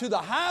out into the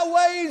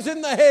highways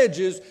and the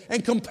hedges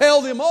and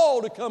compel them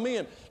all to come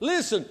in.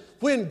 Listen,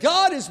 when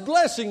God is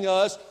blessing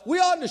us, we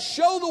ought to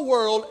show the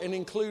world and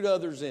include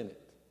others in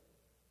it.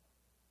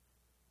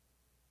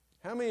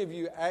 How many of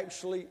you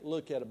actually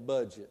look at a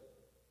budget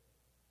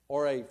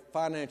or a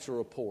financial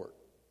report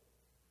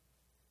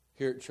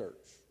here at church?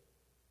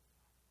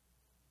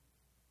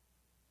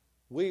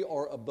 We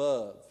are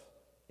above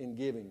in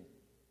giving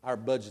our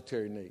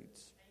budgetary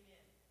needs.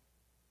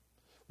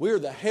 We're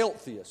the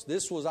healthiest.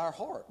 This was our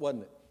heart,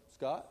 wasn't it,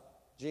 Scott,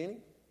 Jenny?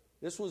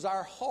 This was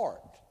our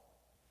heart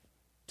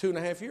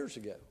 2.5 years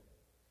ago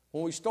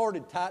when we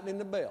started tightening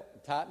the belt.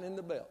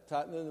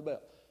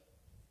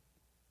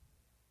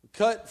 We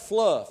cut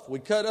fluff. We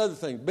cut other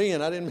things.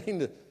 Ben, I didn't mean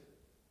to.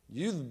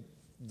 You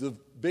the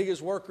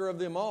biggest worker of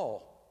them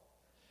all.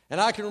 And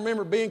I can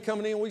remember Ben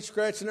coming in, we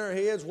scratching our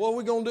heads. What are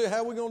we going to do? How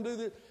are we going to do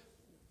this?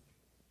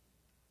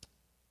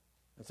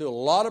 And through a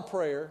lot of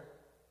prayer,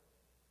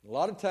 a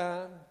lot of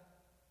time,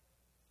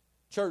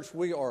 church,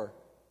 we are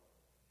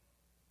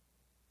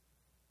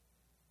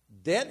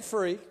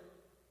debt-free.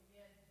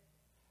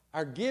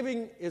 Our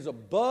giving is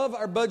above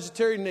our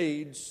budgetary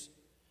needs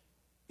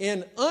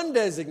in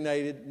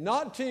undesignated,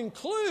 not to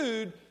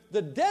include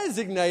the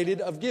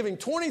designated of giving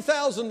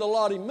 $20,000 to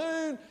Lottie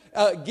Moon,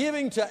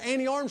 giving to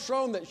Annie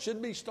Armstrong that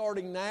should be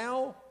starting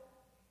now,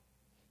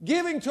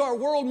 giving to our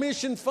World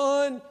Mission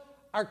Fund,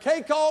 our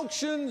cake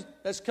auction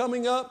that's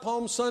coming up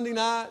Palm Sunday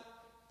night,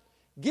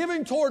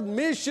 giving toward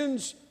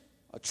missions,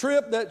 a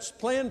trip that's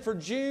planned for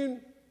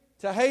June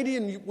to Haiti,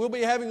 and we'll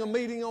be having a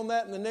meeting on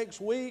that in the next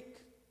week.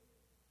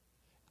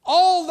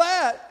 All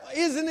that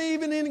isn't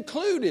even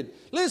included.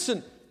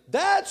 Listen,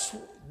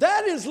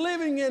 that is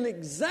living an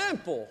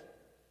example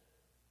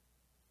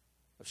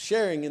of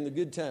sharing in the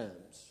good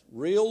times.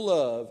 Real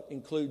love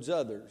includes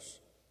others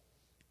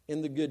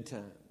in the good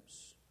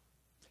times.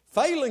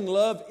 Failing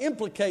love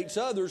implicates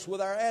others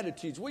with our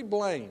attitudes. We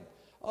blame.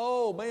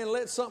 Oh, man,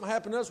 let something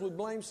happen to us, we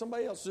blame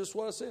somebody else. Just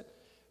what I said.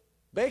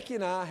 Becky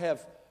and I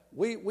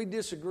we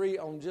disagree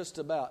on just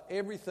about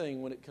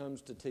everything when it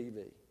comes to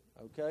TV,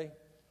 okay?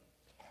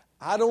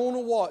 I don't want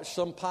to watch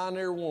some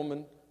pioneer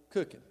woman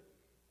cooking.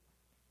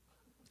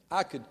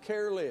 I could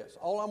care less.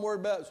 All I'm worried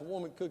about is a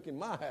woman cooking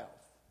my house.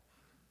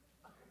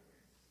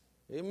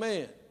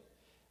 Amen.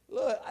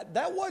 Look,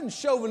 that wasn't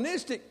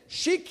chauvinistic.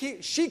 She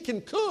can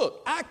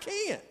cook. I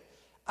can't.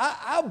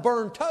 I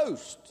burn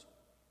toast.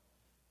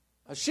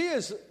 She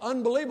is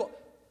unbelievable.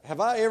 Have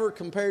I ever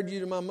compared you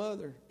to my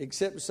mother?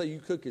 Except to say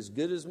you cook as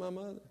good as my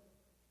mother?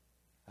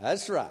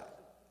 That's right.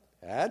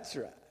 That's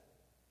right.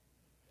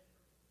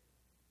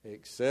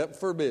 Except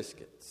for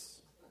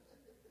biscuits.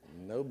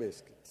 No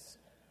biscuits.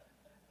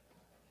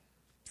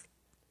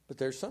 But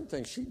there's some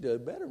things she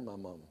did better than my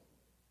mama.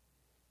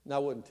 Now, I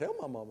wouldn't tell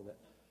my mama that.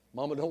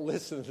 Mama, don't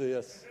listen to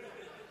this.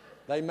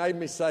 They made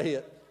me say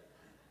it.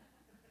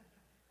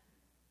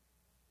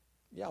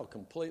 Y'all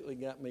completely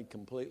got me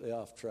completely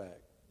off track.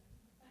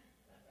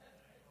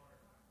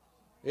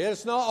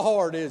 It's not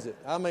hard, is it?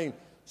 I mean,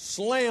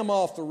 slam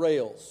off the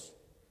rails.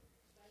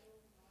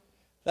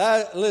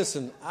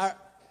 Listen, our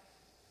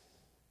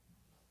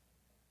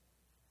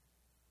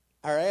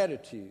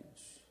attitudes.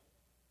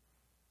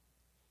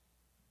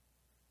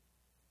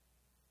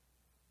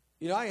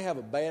 You know, I can have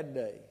a bad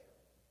day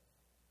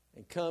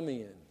and come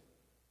in.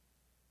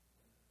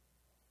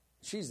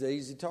 She's the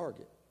easy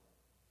target.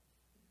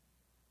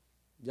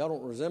 Y'all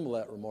don't resemble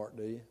that remark,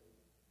 do you?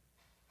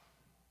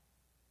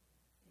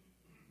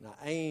 Now,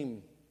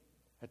 aim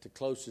at the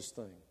closest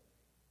thing.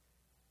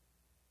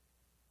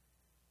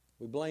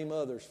 We blame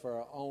others for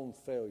our own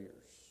failures.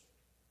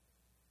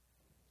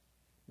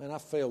 Man, I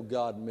failed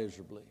God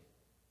miserably.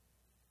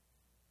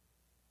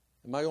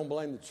 Am I going to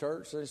blame the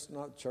church? It's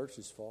not the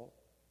church's fault.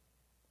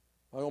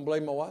 Am I going to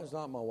blame my wife? It's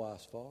not my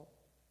wife's fault.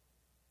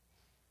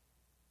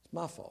 It's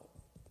my fault.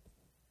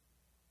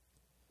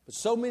 But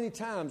so many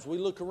times we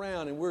look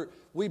around and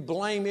we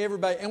blame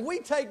everybody. And we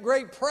take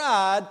great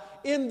pride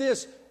in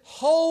this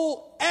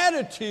whole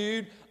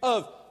attitude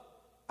of,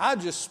 I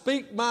just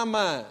speak my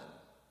mind.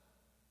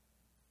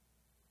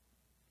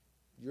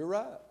 You're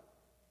right.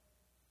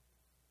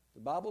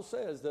 The Bible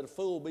says that a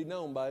fool will be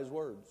known by his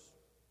words.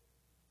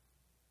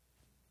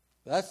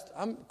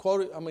 I'm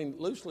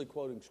loosely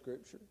quoting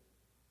Scripture.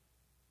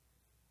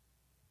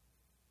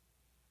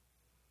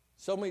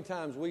 So many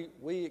times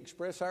we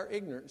express our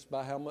ignorance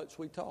by how much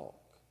we talk.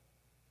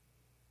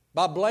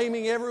 By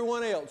blaming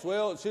everyone else.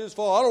 Well, it's his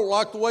fault. I don't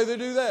like the way they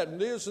do that, and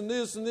this and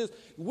this and this.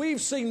 We've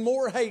seen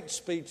more hate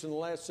speech in the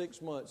last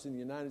 6 months in the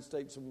United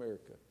States of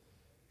America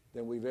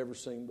than we've ever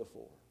seen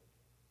before.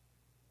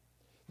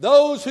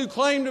 Those who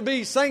claim to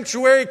be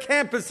sanctuary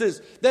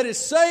campuses, that it's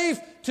safe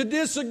to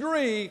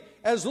disagree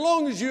as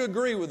long as you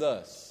agree with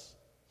us.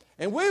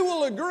 And we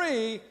will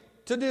agree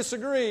to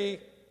disagree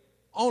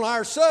on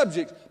our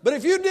subjects. But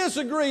if you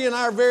disagree in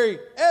our very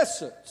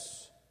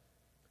essence,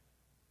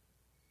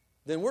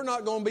 then we're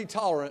not going to be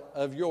tolerant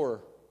of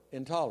your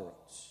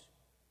intolerance.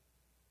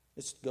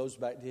 This goes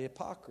back to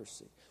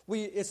hypocrisy.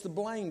 It's the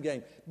blame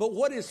game. But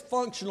what is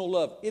functional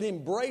love? It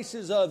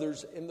embraces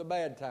others in the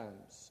bad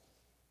times.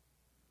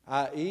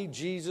 I.e.,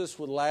 Jesus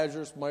with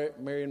Lazarus,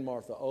 Mary, and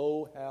Martha.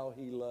 Oh, how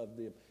he loved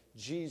them.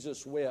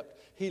 Jesus wept.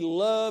 He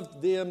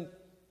loved them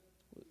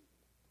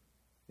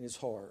in his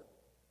heart.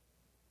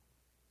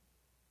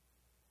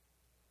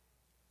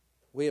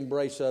 We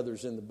embrace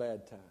others in the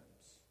bad times.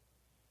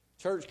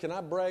 Church, can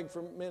I brag for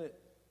a minute?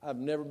 I've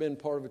never been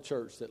part of a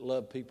church that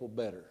loved people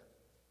better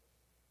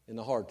in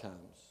the hard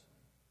times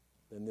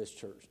than this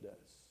church does.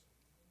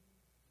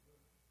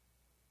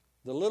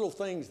 The little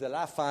things that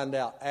I find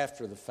out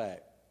after the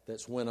fact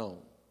that's went on.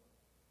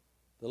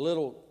 The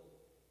little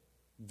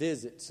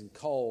visits and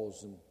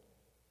calls and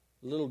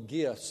little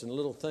gifts and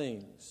little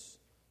things.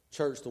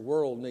 Church, the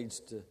world needs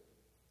to,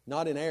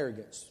 not in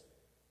arrogance,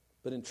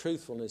 but in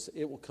truthfulness,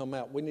 it will come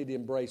out. We need to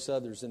embrace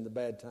others in the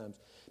bad times.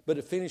 But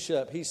to finish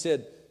up, he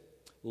said,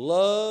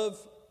 love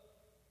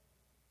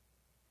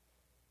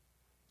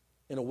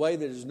in a way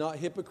that is not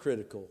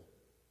hypocritical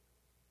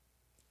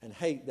and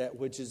hate that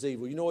which is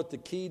evil. You know what the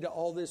key to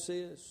all this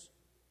is?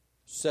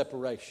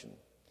 Separation.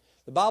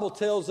 The Bible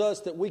tells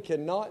us that we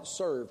cannot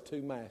serve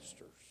two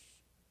masters.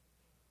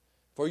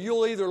 For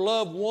you'll either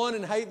love one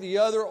and hate the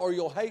other, or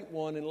you'll hate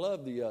one and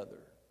love the other.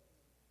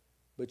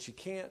 But you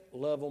can't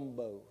love them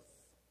both.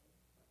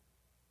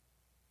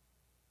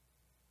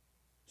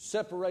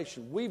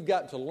 Separation. We've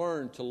got to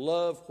learn to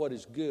love what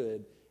is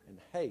good and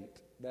hate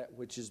that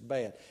which is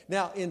bad.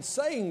 Now, in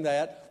saying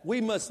that,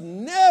 we must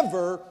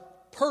never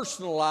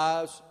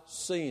personalize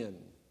sin.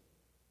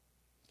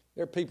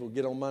 There are people who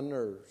get on my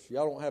nerves.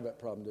 Y'all don't have that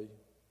problem, do you?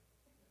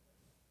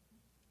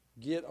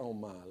 Get on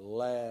my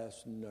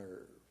last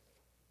nerve.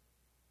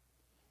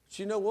 But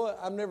you know what?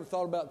 I've never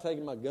thought about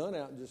taking my gun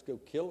out and just go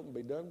kill it and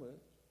be done with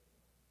it.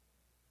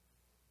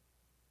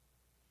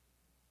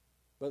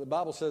 But the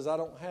Bible says I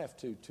don't have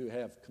to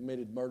have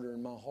committed murder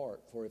in my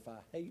heart. For if I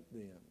hate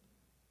them,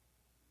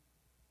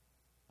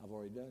 I've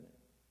already done it.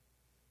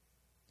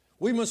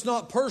 We must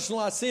not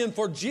personalize sin,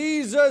 for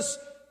Jesus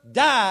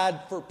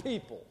died for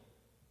people.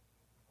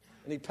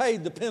 And he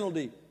paid the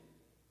penalty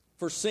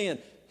for sin.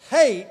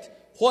 Hate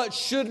what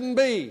shouldn't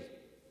be.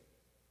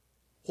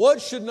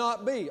 What should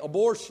not be?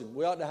 Abortion.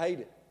 We ought to hate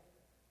it.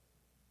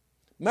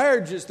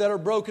 Marriages that are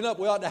broken up,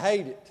 we ought to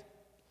hate it.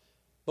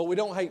 But we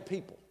don't hate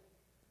people.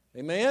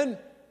 Amen?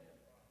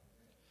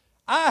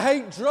 I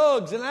hate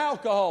drugs and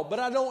alcohol, but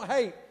I don't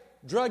hate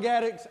drug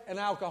addicts and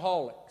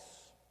alcoholics.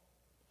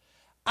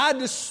 I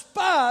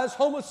despise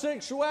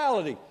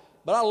homosexuality,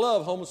 but I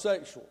love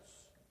homosexuals.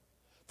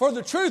 For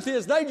the truth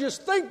is, they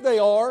just think they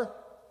are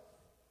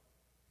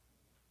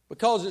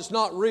because it's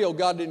not real.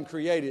 God didn't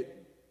create it.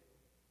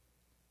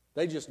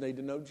 They just need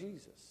to know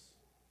Jesus.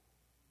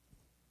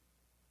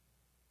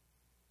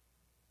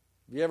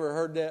 Have you ever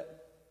heard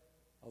that?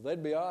 Oh,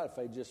 they'd be all right if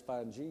they'd just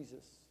find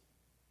Jesus.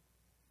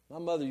 My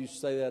mother used to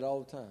say that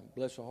all the time.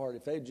 Bless her heart,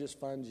 if they'd just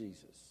find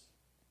Jesus.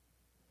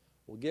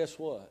 Well, guess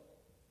what?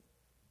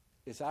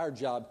 It's our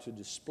job to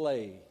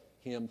display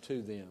Him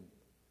to them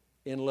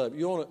in love.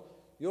 You want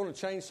to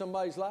change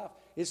somebody's life?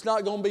 It's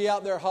not going to be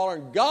out there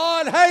hollering,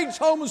 God hates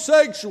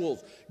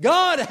homosexuals.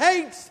 God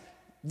hates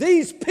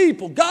these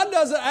people. God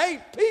doesn't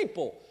hate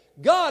people.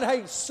 God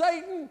hates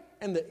Satan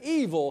and the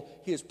evil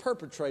He has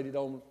perpetrated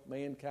on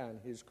mankind,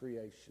 His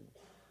creation.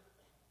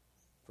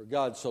 For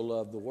God so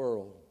loved the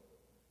world.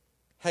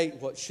 Hate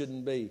what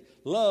shouldn't be.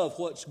 Love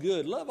what's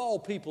good. Love all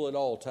people at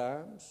all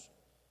times.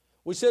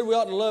 We said we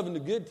ought to love in the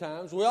good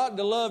times. We ought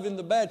to love in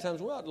the bad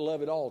times. We ought to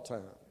love at all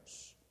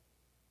times.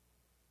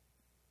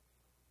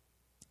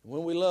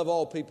 When we love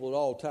all people at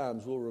all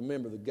times, we'll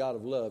remember the God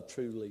of love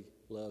truly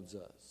loves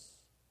us.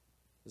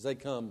 as they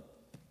come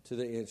to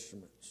the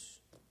instruments.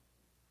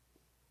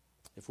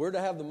 If we're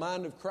to have the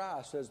mind of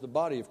Christ as the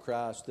body of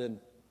Christ, then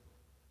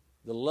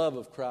the love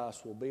of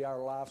Christ will be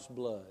our life's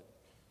blood,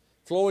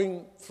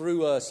 flowing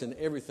through us in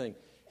everything.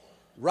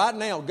 Right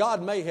now,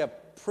 God may have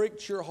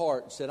pricked your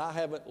heart and said, I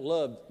haven't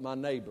loved my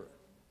neighbor.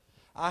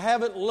 I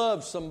haven't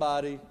loved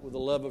somebody with the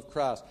love of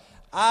Christ.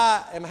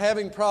 I am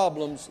having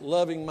problems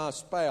loving my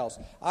spouse.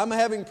 I'm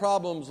having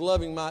problems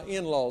loving my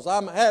in-laws.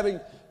 I'm having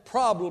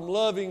problem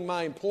loving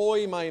my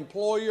employee, my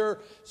employer,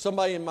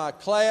 somebody in my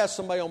class,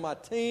 somebody on my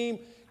team.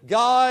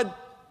 God,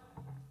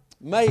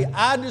 may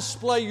I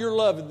display your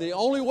love. And the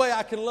only way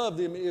I can love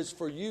them is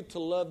for you to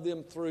love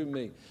them through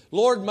me.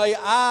 Lord, may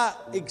I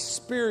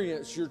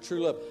experience your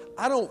true love.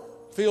 I don't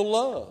feel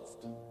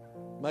loved.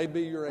 May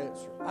be your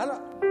answer. I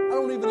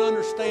don't even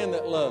understand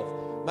that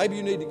love. Maybe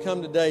you need to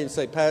come today and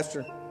say,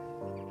 Pastor,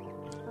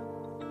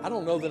 I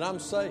don't know that I'm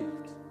saved.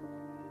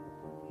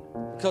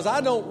 Because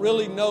I don't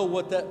really know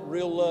what that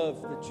real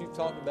love that you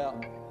talked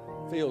about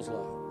feels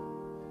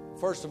like.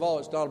 First of all,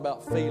 it's not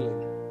about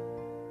feeling.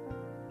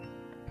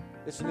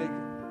 It's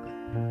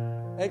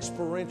an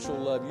experiential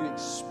love. You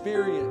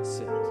experience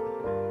it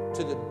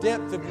to the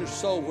depth of your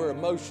soul where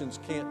emotions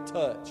can't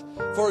touch.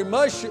 For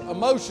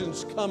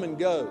emotions come and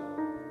go.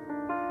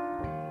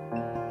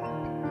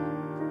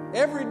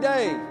 Every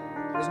day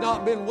has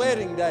not been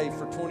wedding day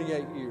for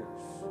 28 years.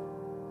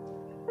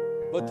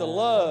 But the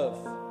love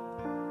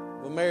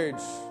of a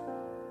marriage,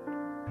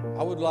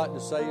 I would like to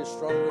say, is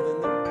stronger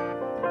than that.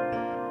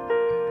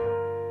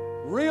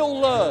 Real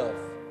love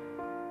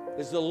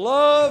is the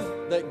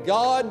love that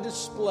God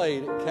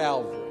displayed at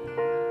Calvary.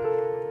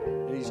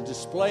 And He's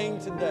displaying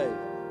today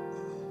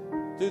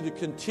through the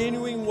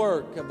continuing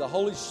work of the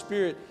Holy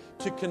Spirit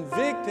to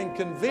convict and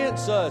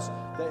convince us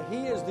that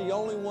He is the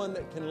only one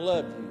that can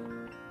love you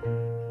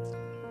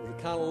with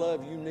the kind of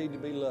love you need to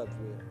be loved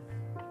with.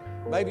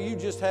 Maybe you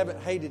just haven't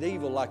hated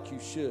evil like you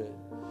should.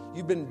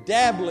 You've been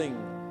dabbling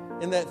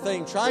in that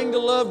thing, trying to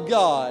love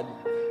God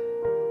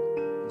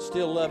and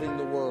still loving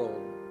the world.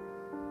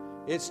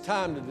 It's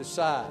time to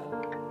decide.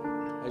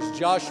 As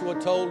Joshua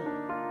told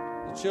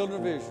the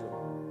children of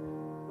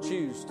Israel,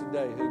 choose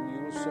today whom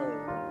you will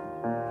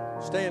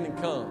serve. Stand and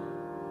come.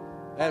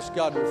 Ask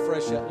God to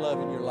refresh that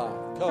love in your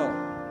life.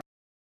 Come.